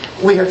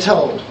 we are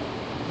told.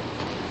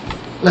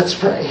 Let's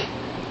pray.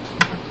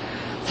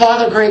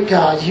 Father, great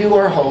God, you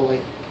are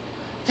holy.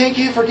 Thank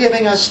you for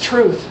giving us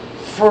truth,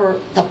 for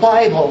the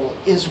Bible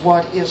is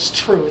what is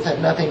truth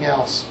and nothing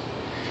else.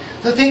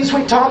 The things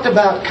we talked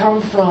about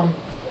come from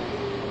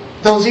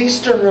those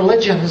Eastern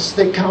religions.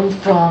 They come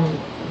from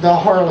the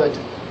harlot,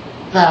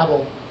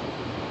 Babel.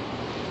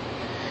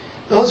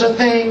 Those are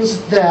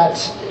things that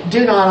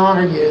do not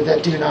honor you,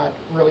 that do not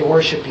really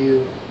worship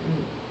you.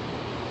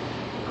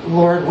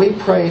 Lord, we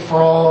pray for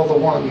all the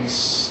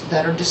ones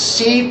that are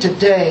deceived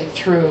today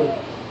through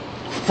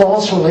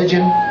false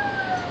religion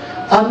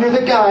under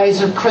the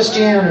guise of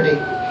Christianity.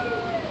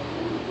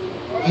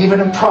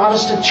 Even in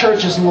Protestant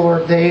churches,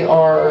 Lord, they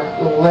are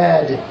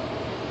led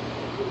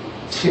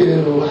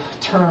to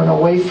turn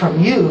away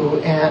from you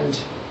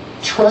and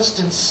trust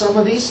in some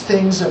of these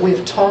things that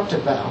we've talked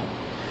about,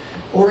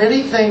 or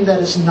anything that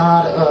is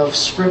not of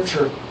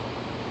Scripture.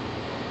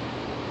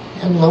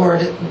 And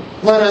Lord,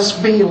 let us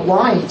be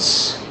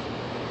lights.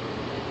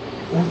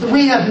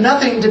 We have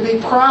nothing to be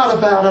proud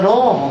about at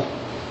all.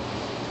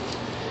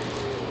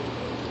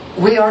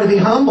 We are to be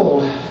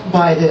humbled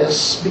by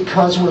this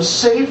because we're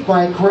saved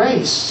by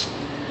grace.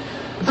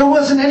 There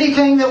wasn't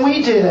anything that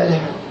we did.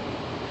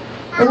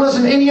 There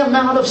wasn't any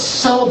amount of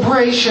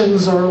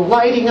celebrations or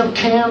lighting of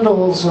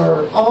candles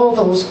or all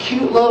those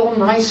cute little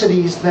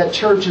niceties that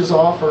churches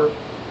offer.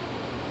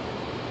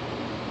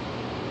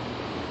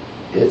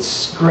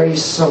 It's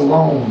grace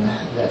alone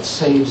that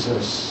saves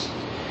us.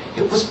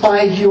 It was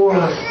by your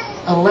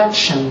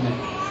election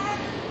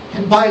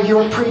and by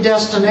your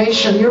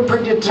predestination, your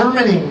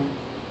predetermining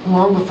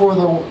long before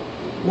the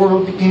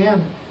world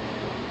began.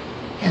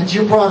 And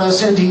you brought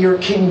us into your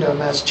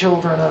kingdom as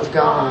children of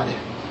God.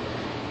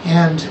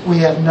 And we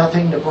have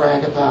nothing to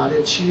brag about.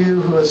 It's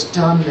you who has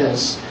done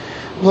this.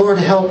 Lord,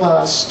 help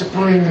us to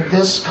bring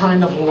this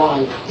kind of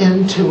light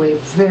into a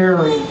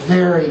very,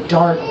 very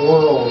dark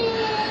world,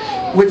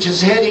 which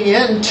is heading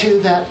into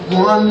that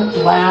one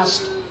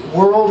last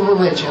world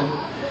religion,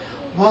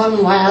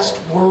 one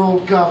last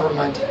world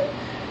government,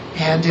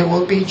 and it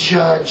will be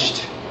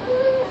judged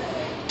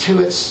to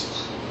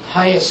its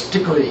highest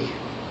degree.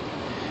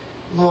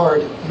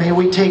 Lord, may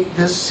we take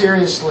this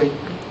seriously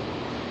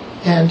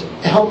and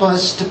help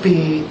us to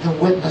be the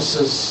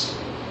witnesses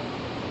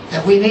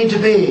that we need to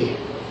be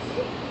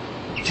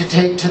to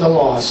take to the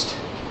lost,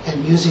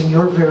 and using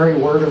your very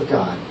word of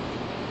God.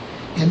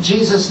 In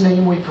Jesus'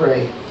 name we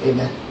pray.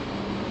 Amen.